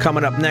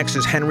 Coming up next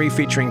is Henry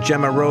featuring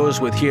Gemma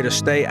Rose with Here to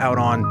Stay out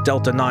on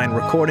Delta 9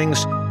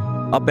 Recordings.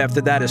 Up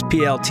after that is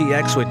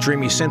PLTX with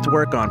Dreamy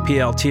Synthwork on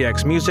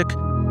PLTX Music.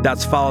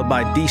 That's followed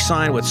by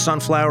D-Sign with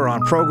Sunflower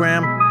on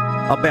Program.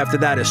 Up after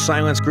that is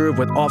Silence Groove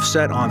with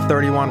Offset on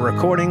 31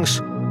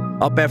 Recordings.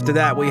 Up after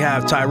that we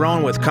have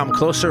Tyrone with Come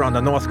Closer on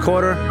the North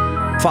Quarter.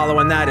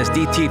 Following that is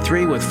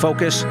DT3 with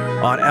Focus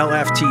on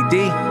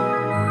LFTD.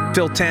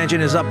 Phil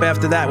Tangent is up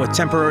after that with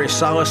Temporary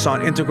Solace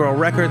on Integral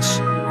Records.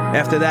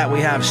 After that we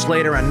have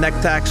Slater and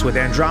Nectax with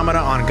Andromeda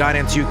on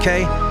Guidance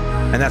UK.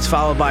 And that's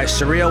followed by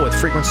Surreal with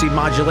Frequency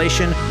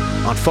Modulation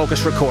on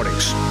Focus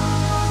Recordings.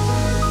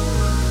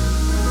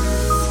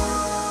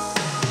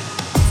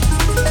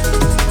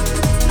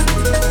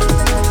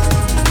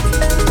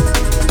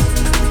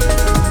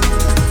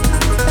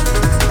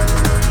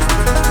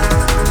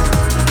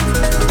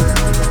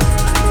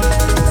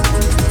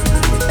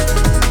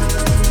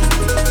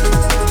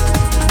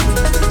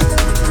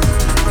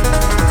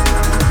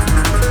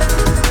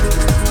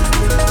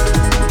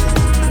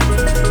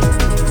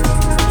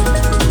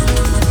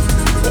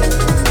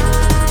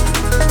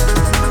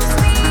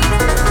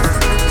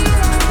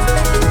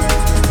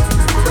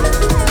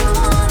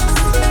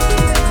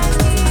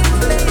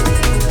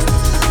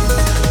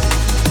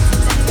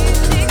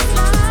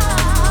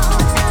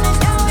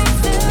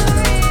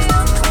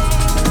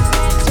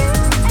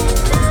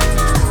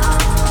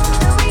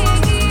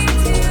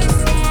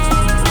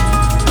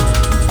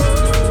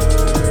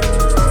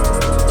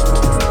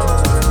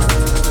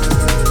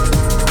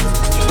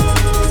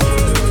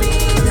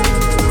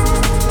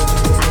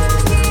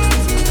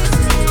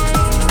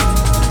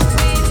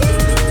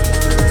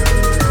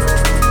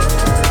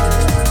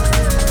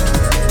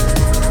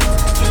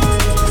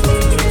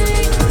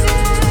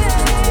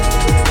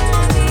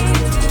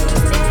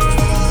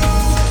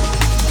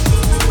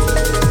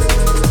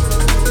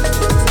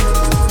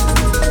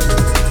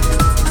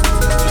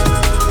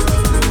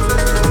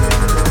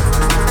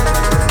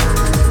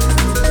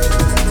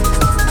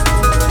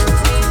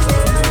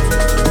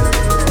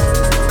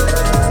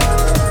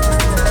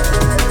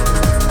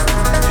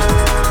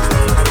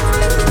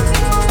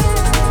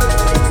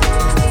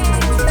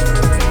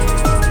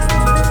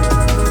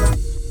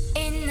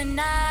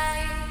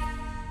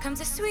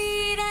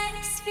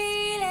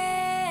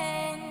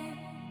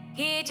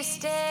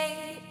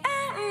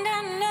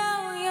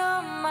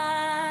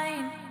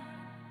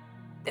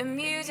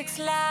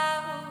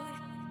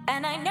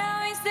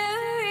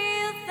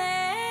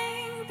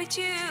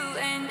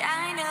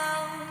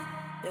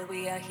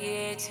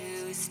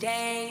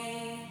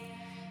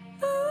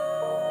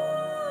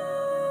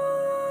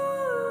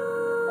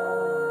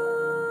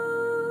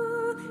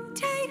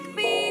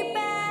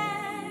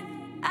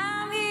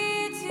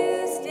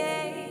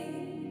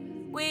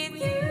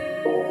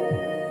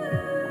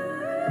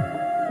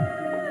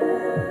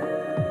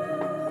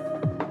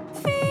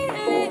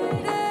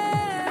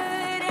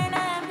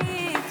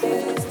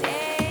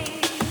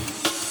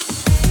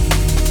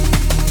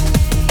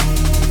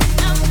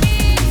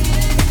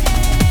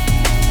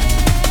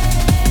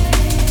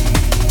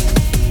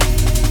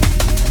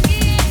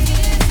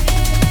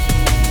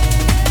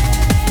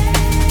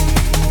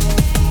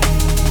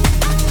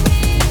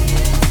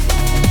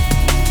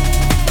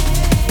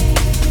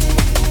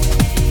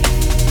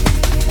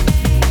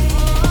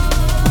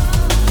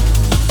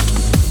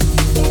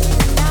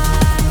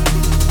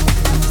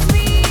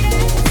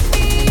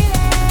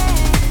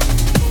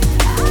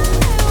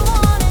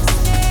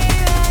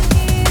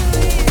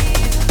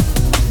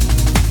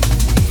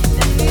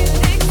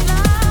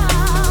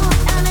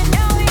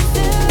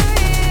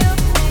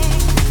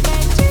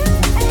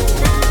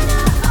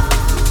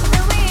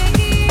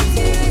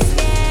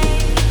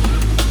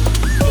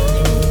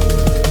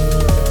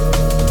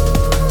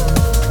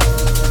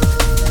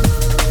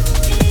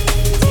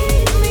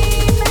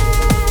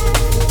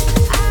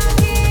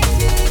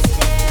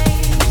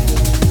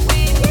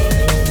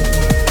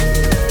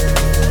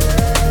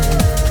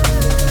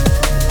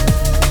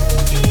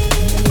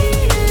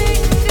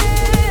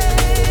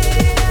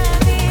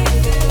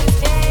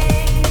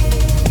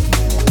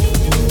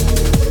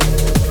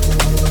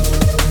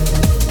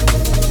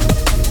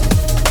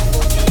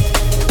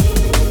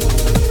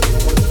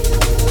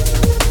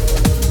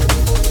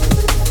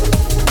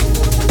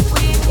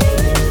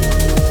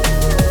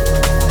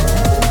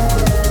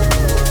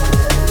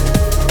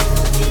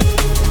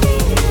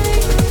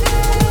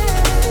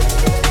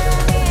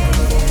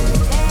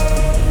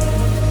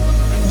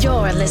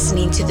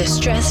 To the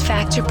Stress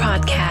Factor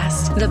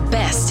Podcast, the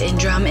best in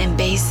drum and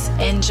bass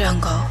and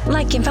jungle.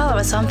 Like and follow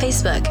us on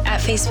Facebook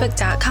at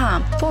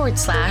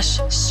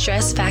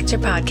facebook.com/Stress Factor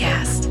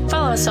Podcast.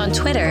 Follow us on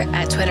Twitter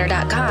at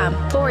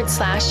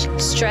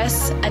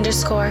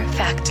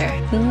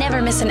twitter.com/stress_factor.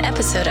 Never miss an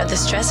episode of the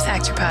Stress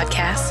Factor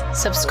Podcast.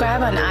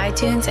 Subscribe on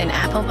iTunes and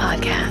Apple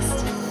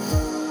Podcasts.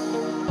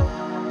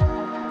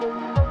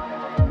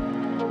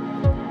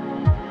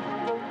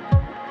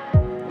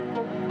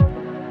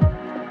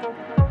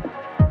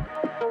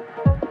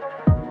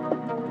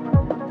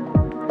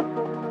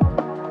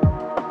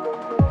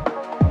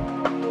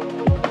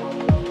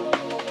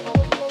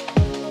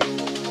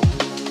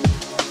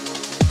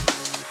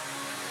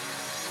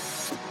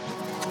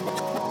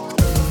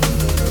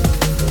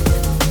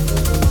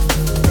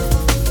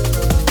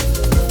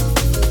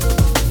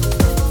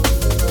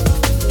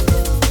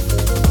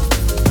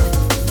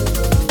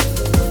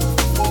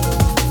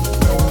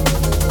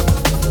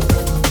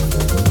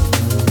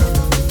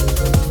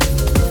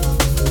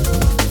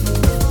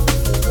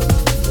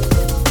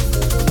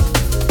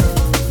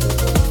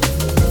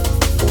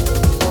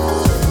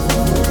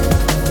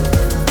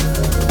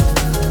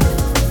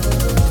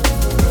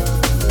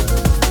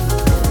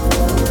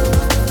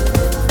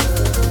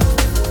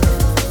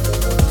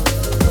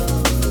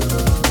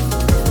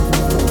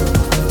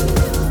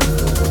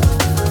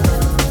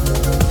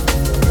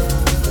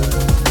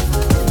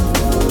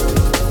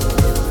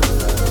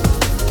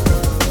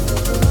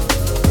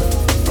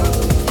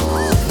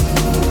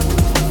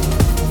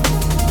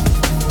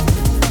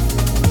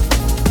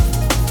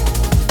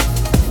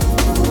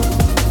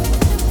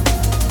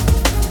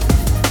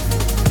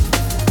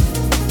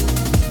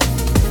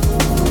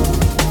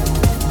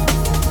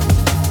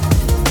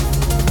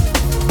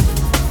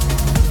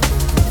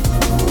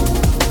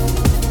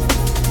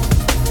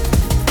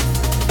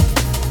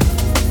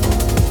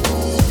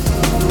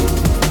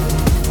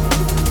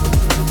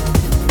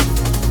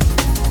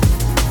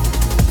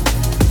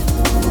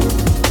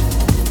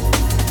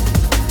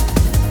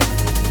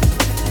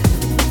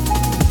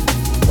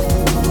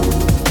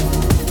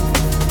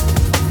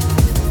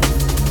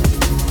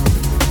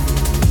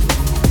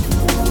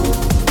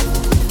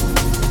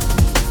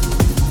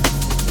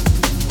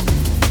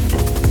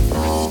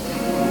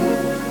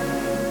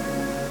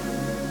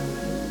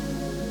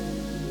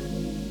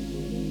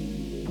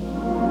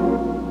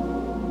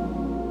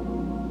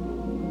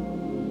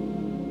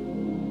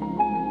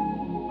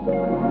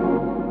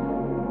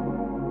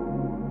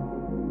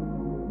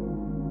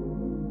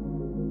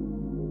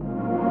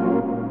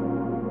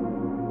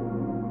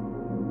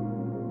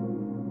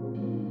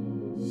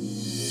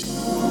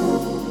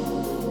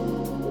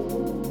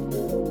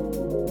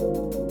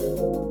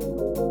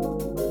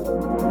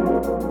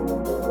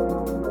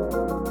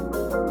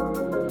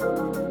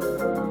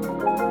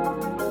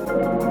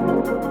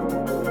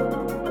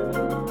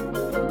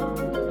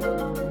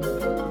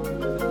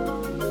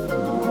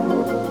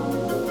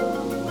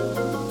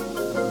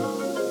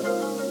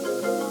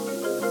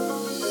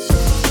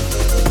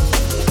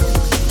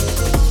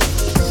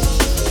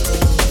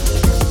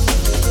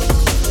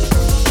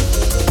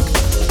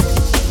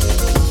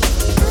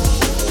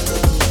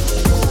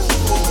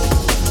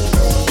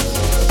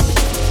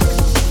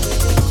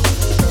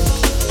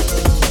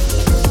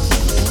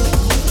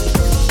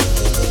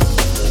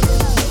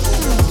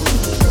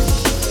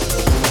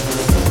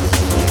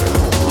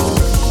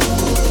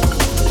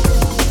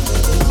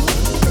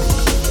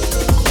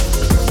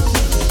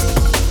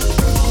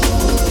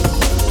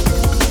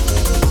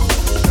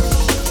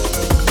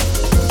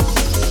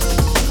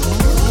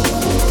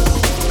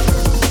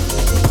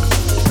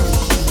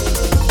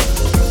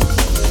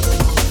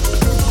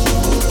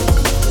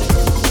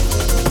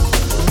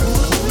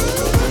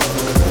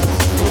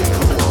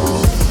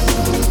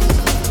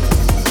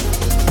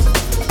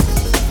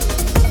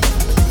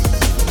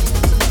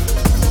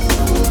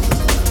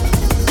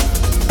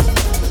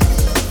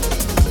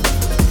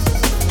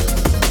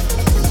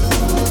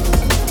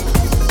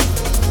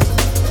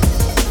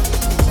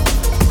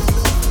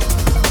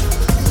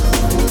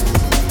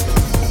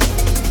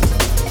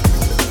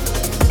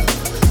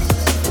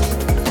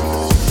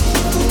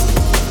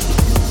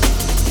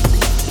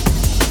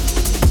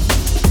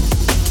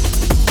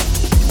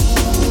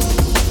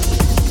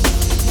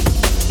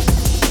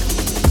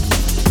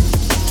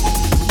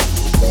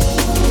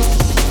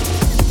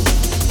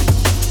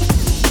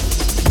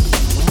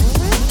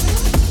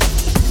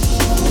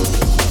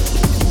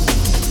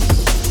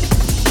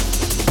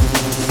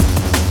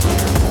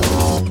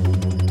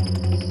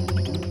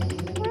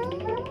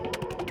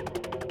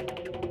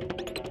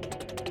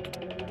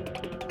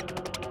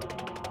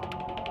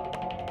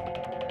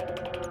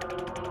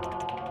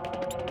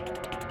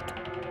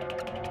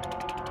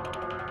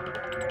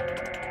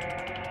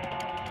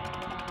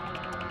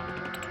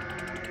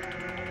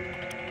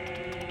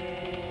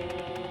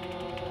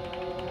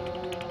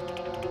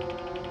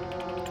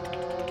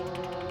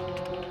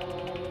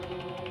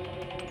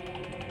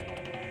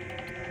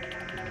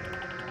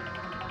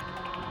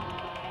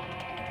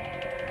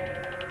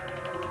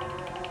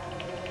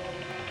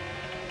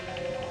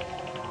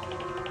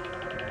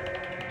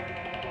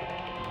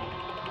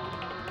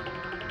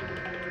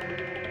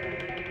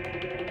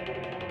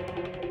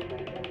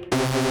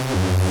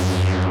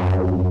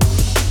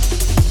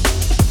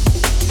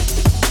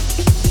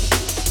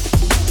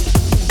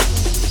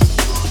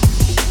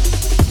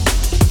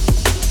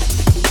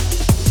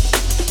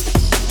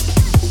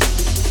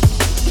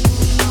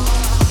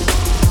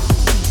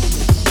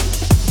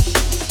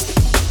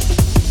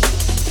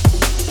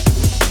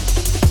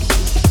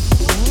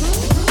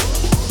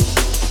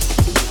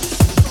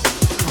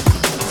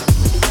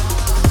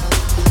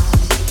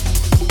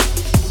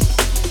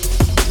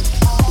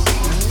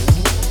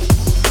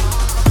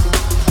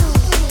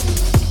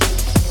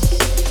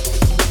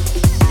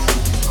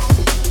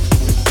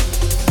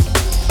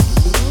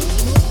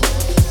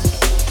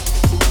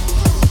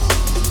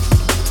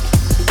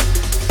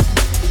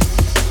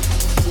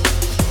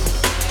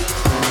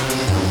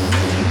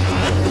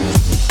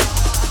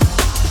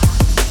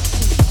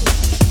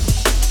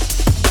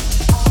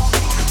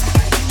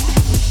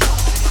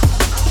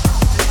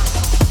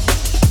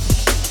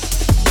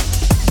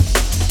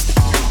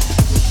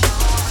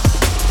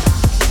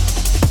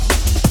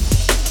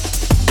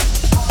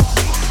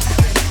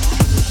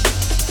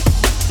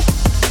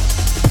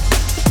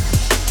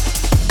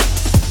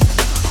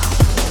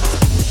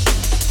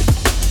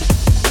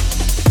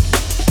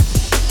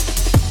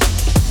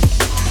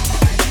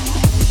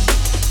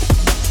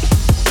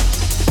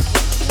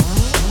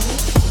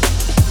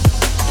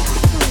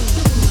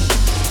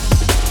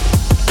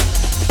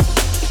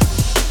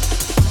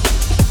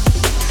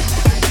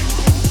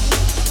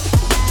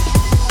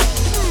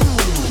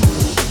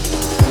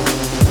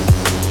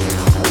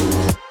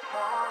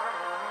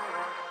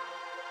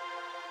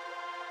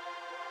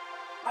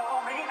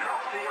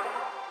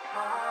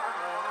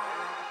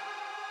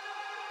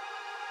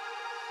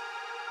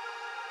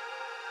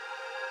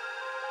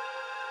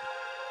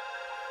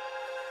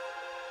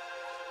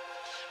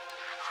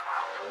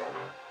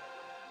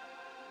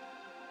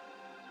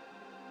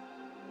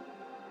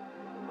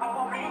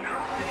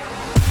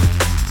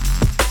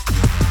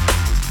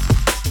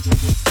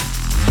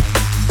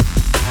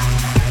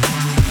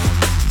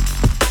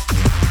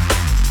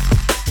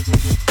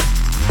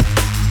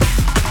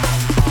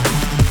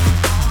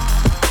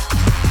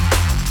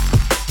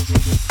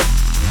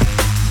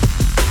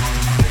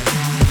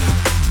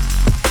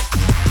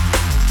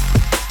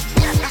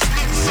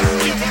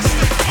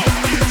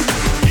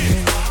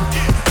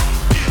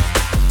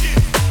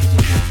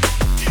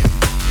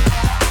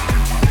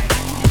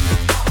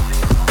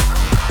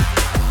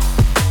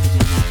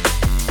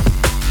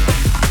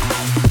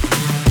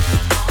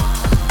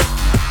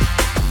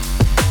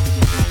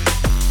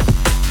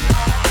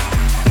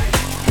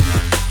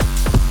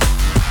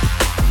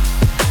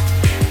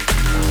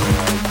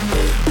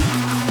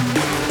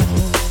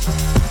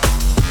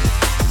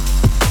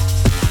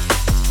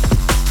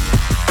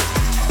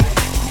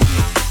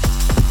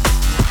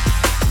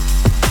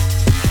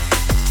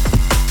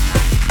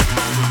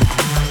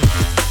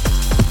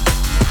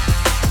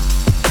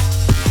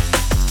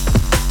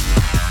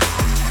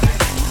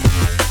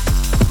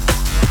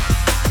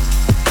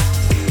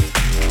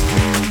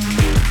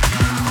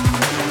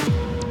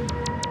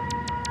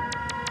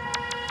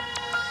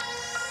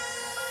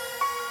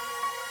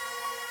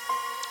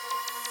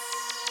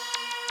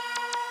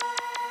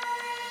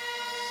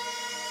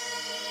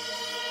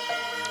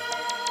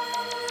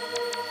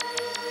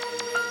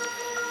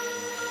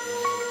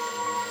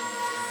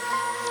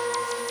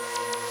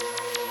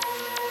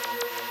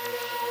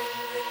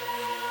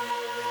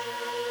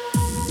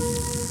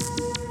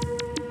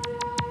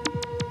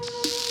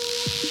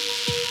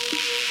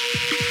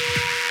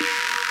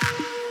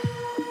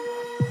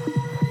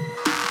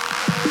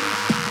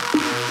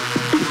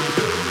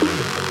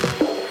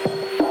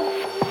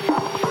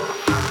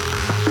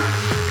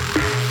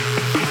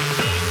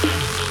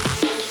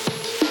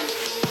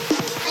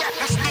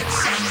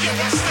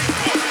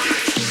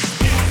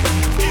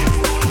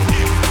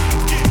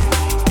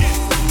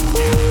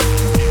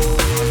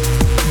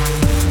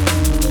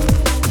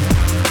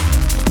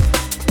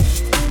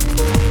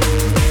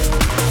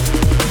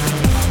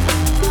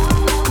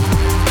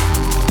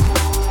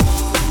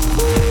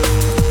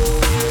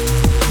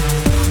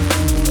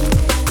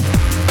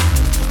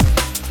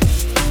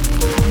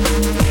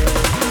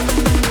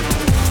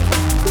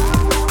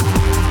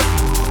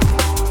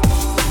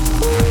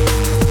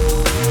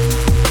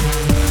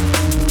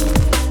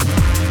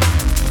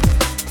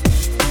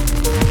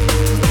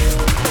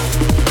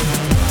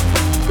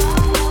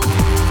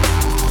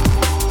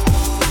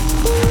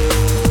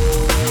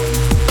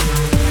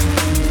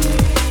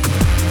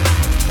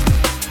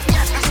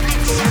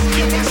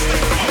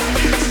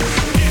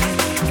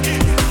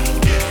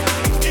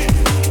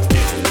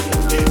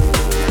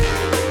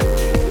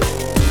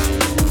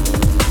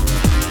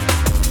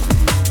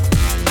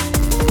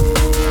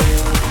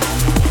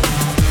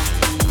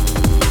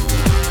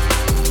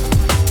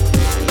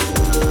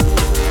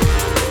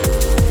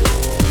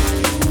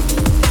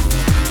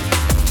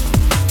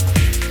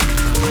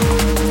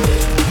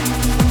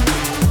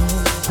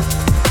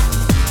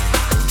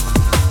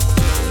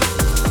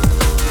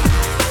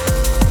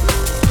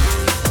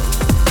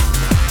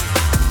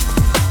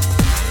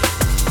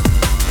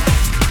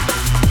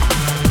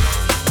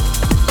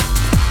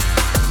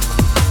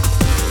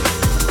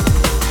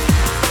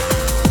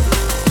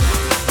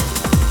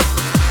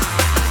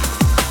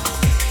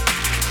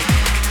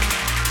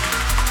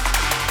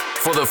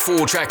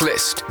 full track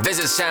list,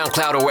 visit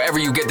SoundCloud or wherever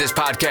you get this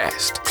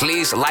podcast.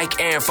 Please like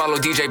and follow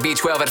DJ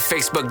B12 at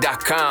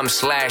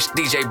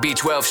Facebook.com/DJ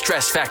B12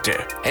 Stress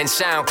Factor and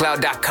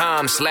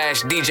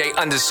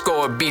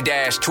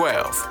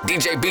SoundCloud.com/DJ_B-12.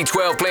 DJ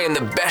B12 playing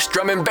the best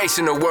drum and bass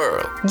in the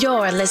world.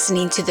 You're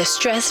listening to the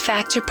Stress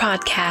Factor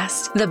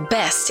Podcast, the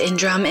best in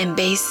drum and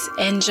bass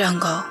and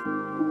jungle.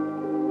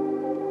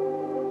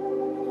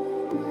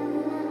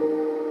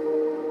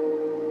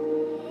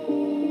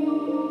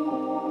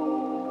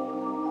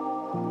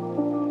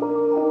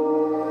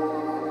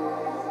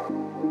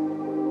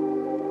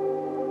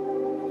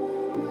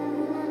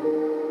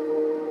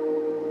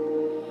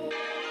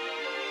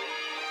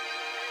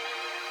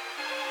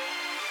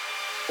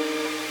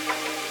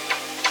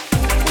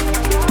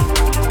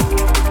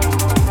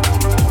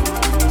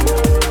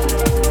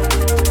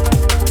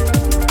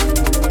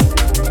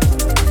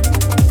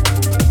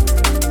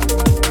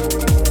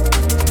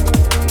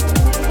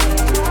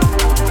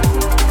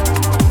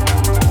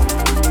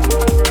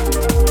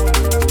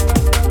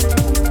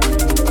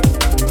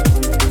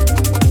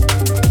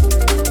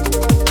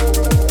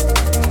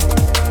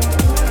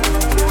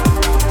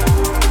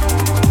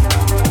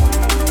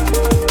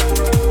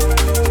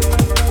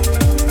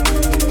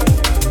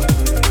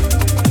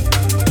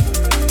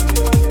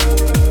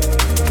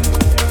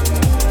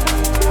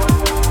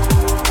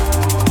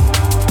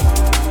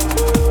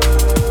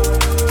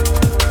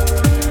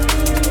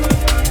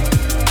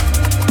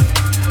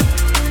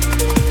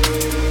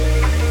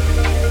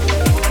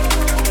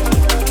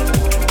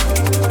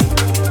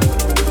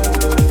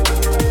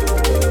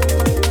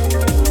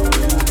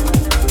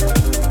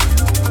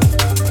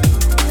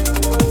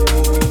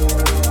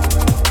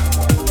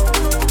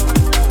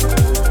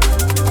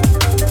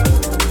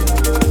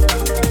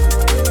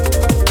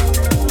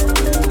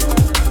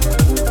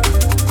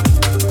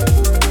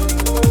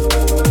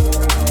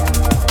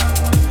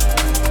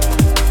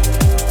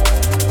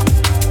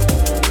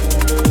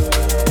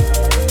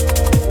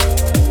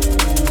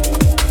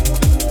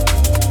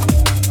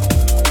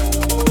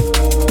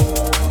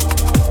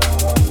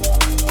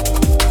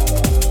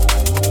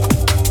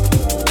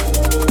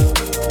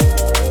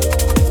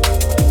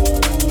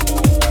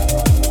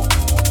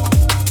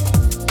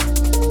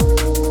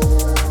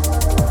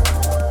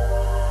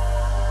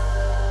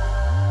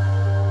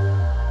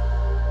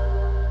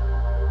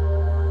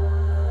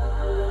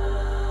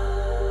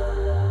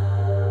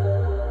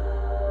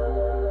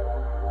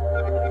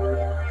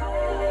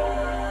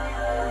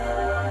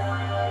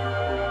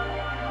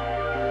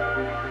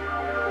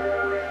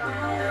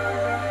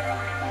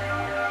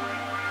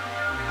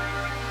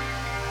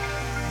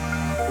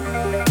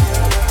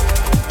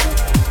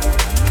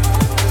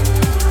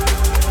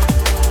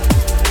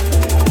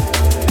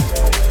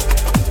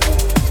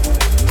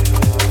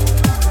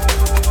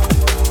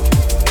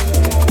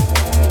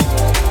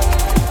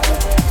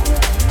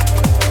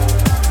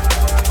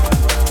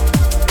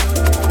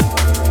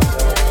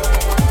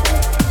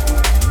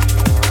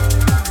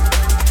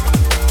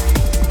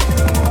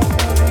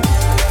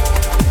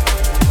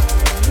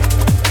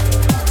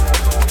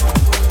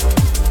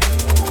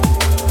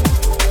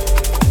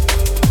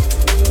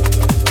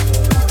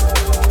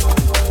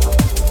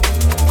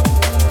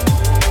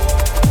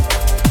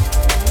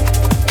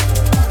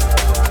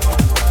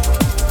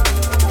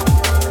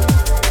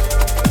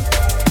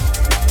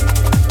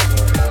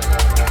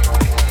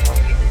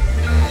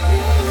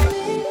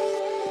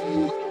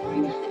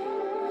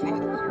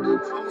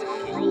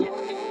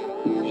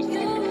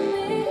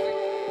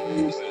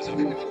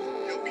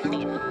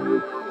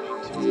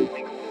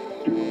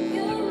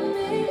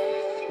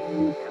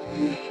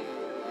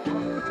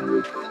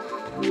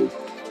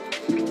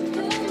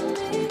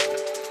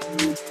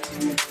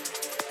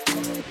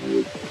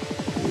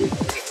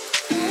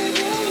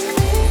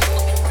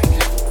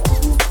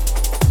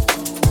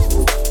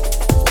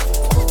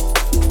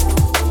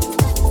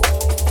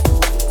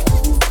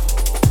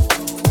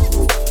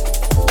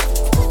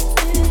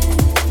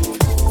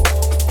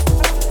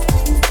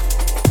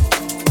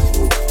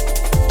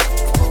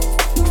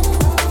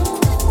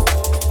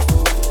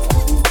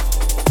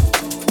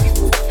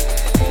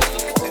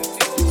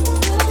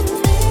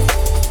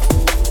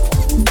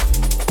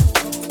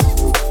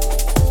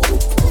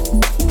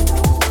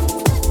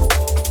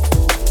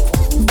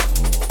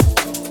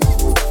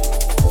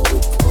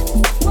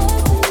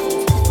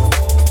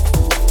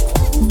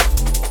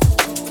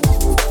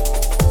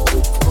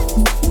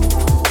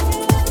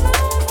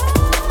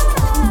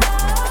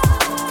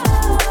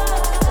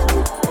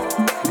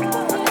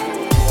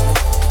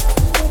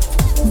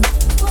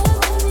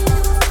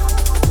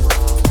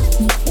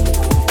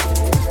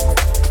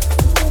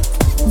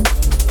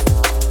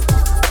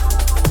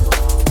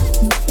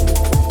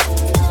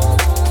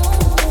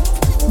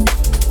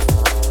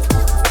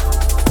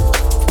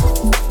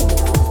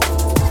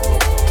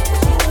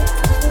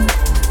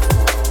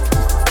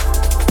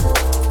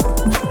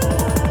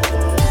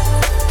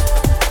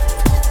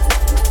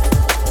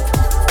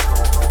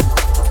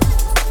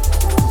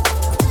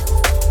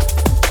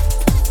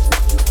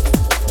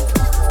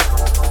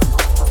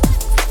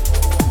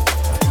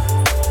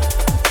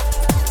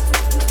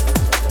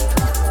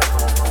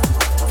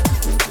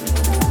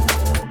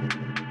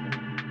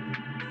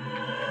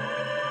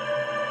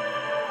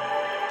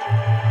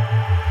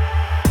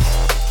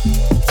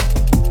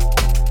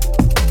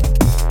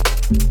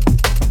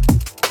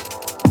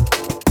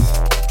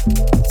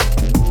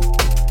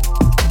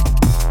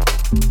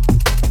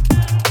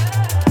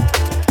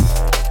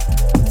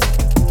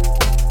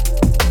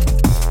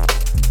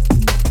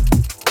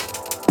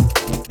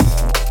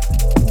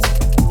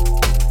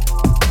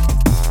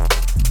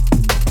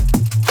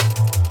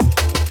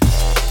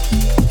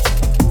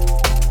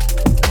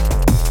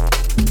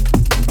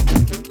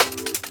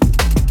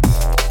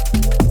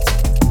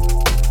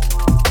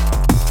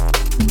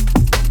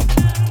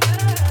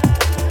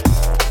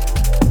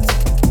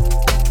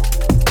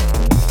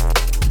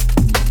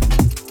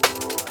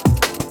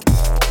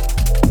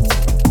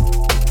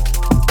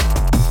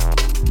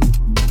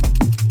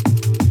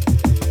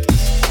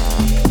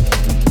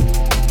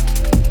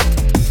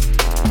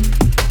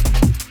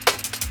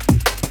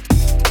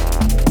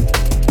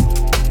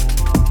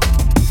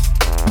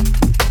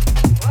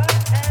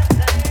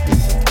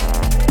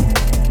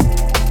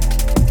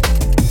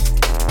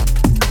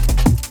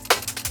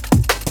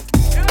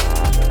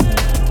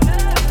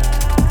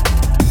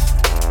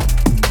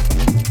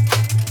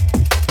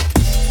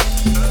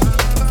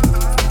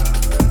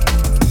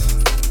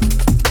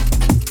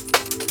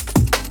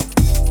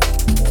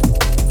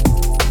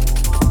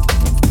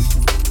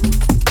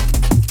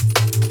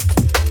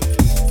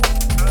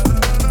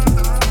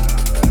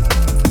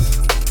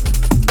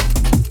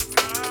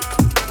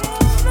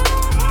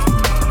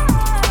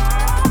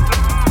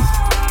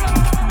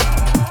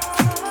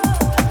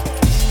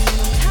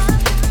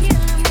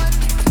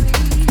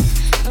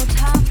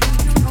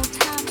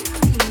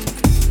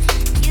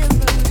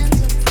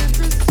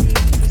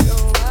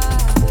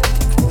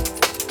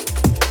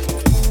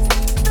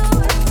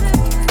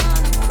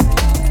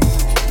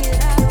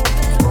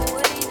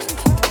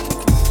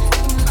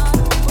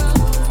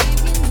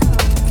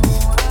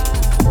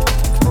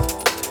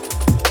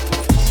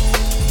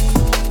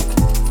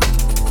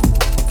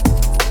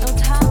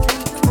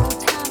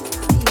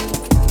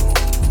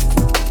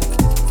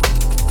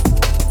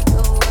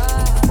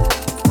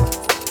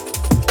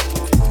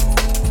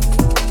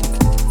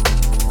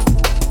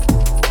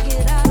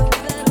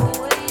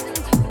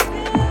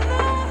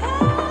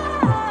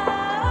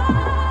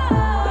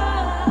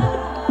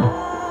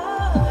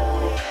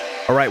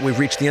 All right, we've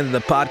reached the end of the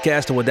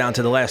podcast, and we're down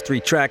to the last 3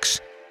 tracks.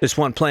 This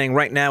one playing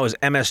right now is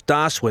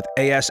MS-DOS with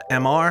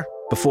ASMR.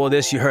 Before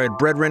this, you heard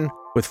Brethren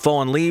with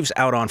Fallen Leaves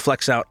out on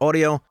Flexout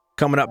Audio.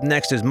 Coming up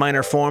next is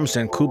Minor Forms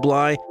and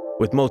Kublai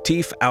with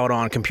Motif out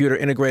on Computer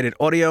Integrated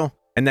Audio.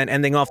 And then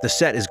ending off the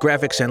set is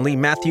Graphics and Lee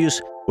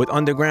Matthews with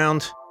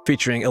Underground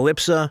featuring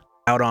Ellipsa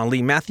out on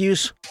Lee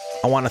Matthews.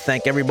 I want to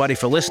thank everybody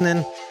for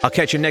listening. I'll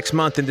catch you next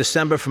month in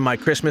December for my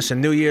Christmas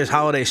and New Year's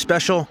holiday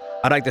special.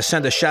 I'd like to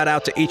send a shout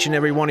out to each and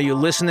every one of you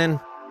listening.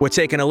 We're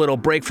taking a little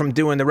break from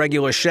doing the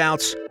regular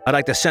shouts. I'd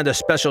like to send a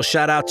special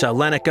shout out to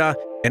Lenica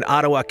in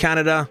Ottawa,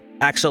 Canada,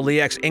 Axel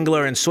Liex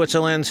Ingler in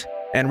Switzerland,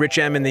 and Rich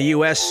M in the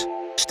US.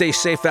 Stay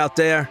safe out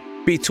there.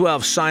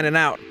 B-12 signing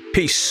out.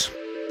 Peace.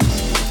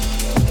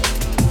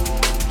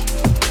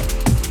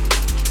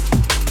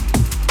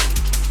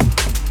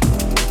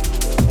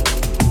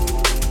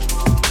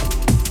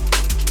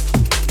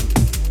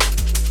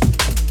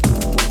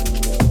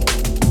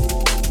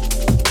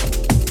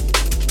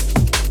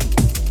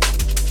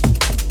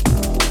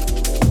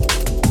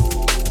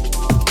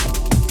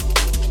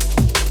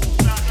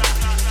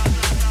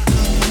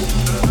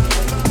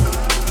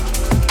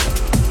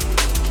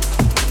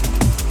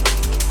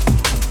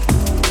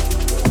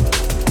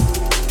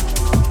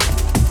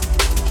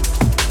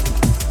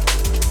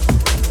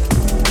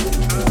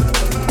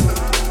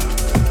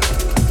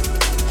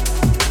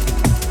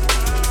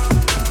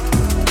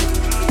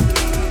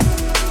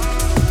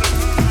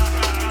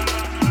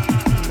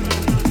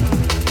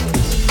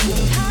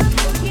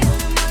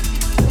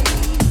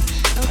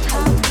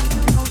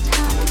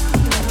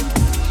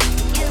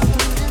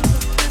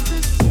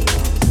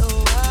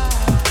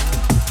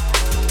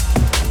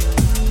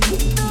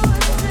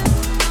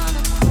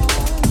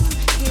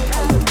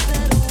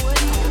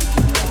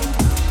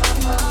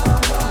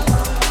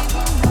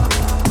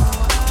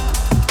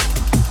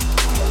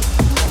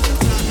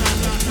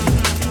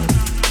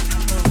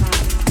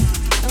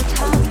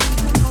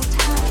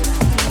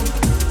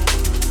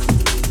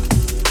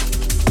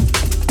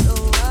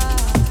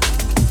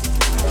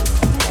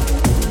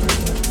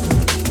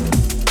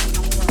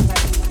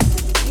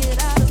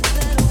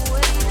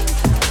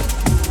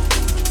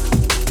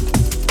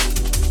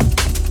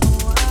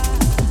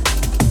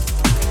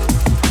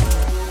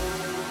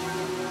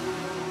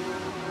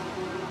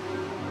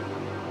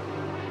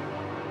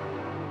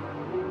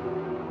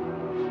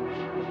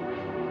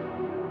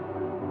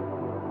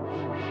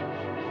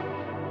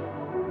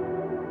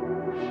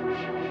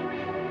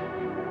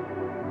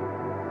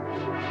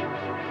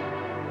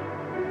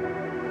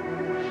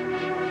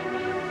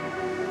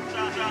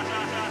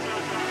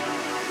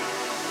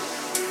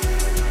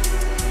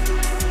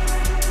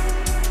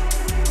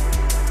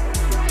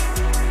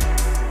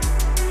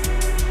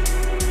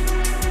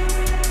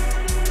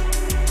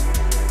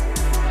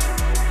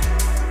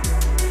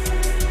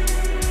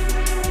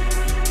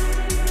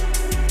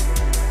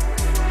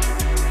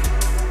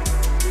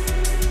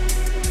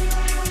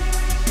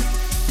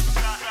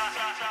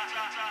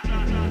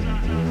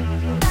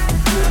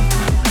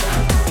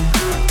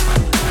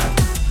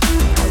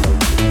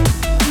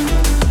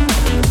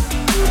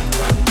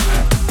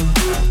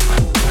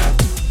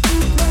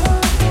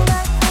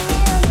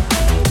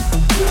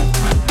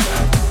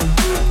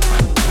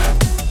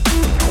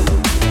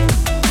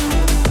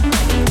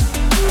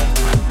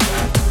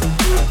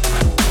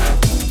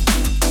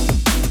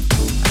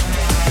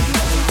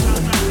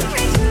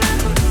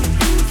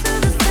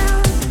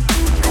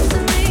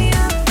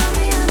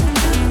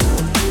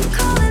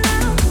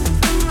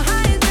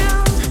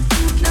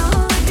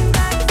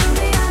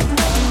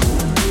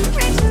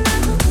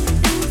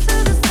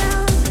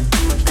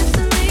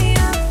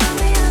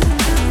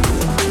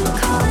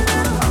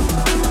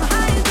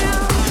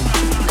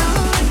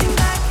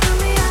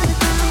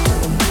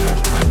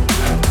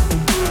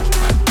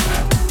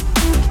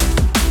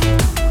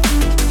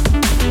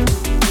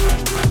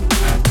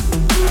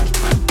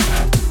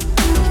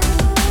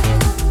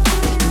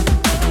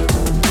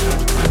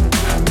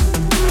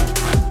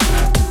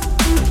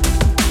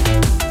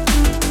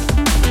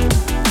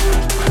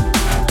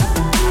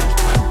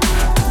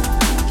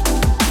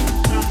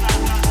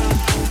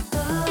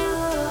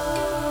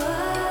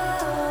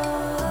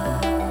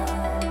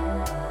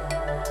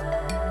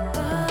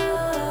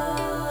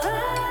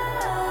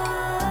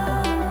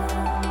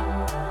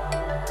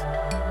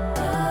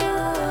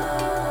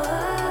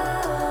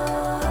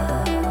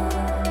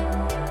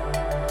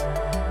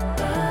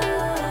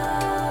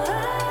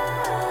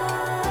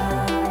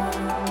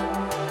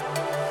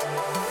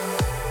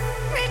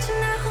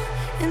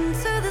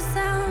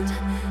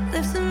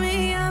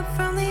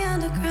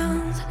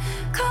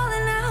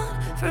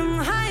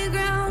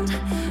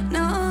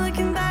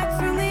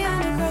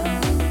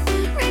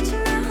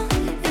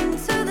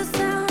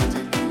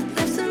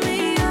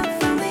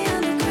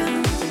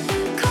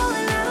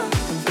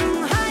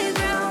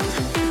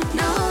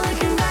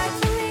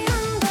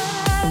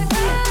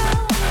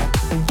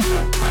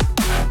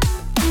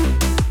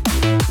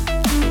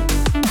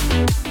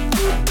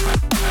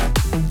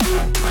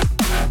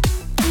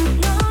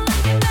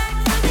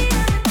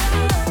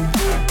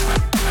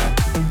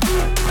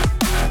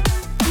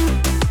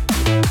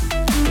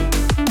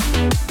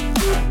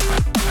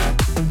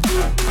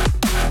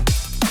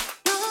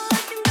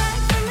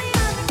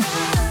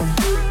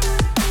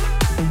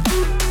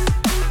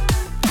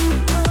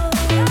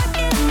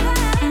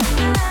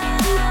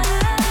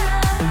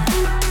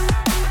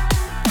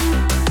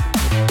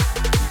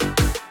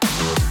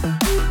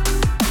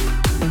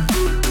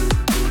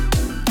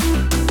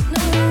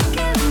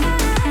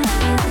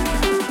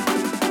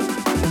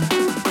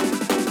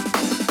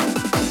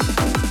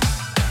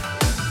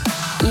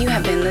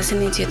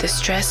 listening to the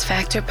Stress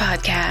Factor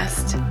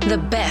Podcast, the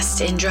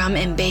best in drum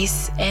and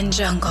bass and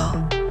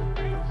jungle.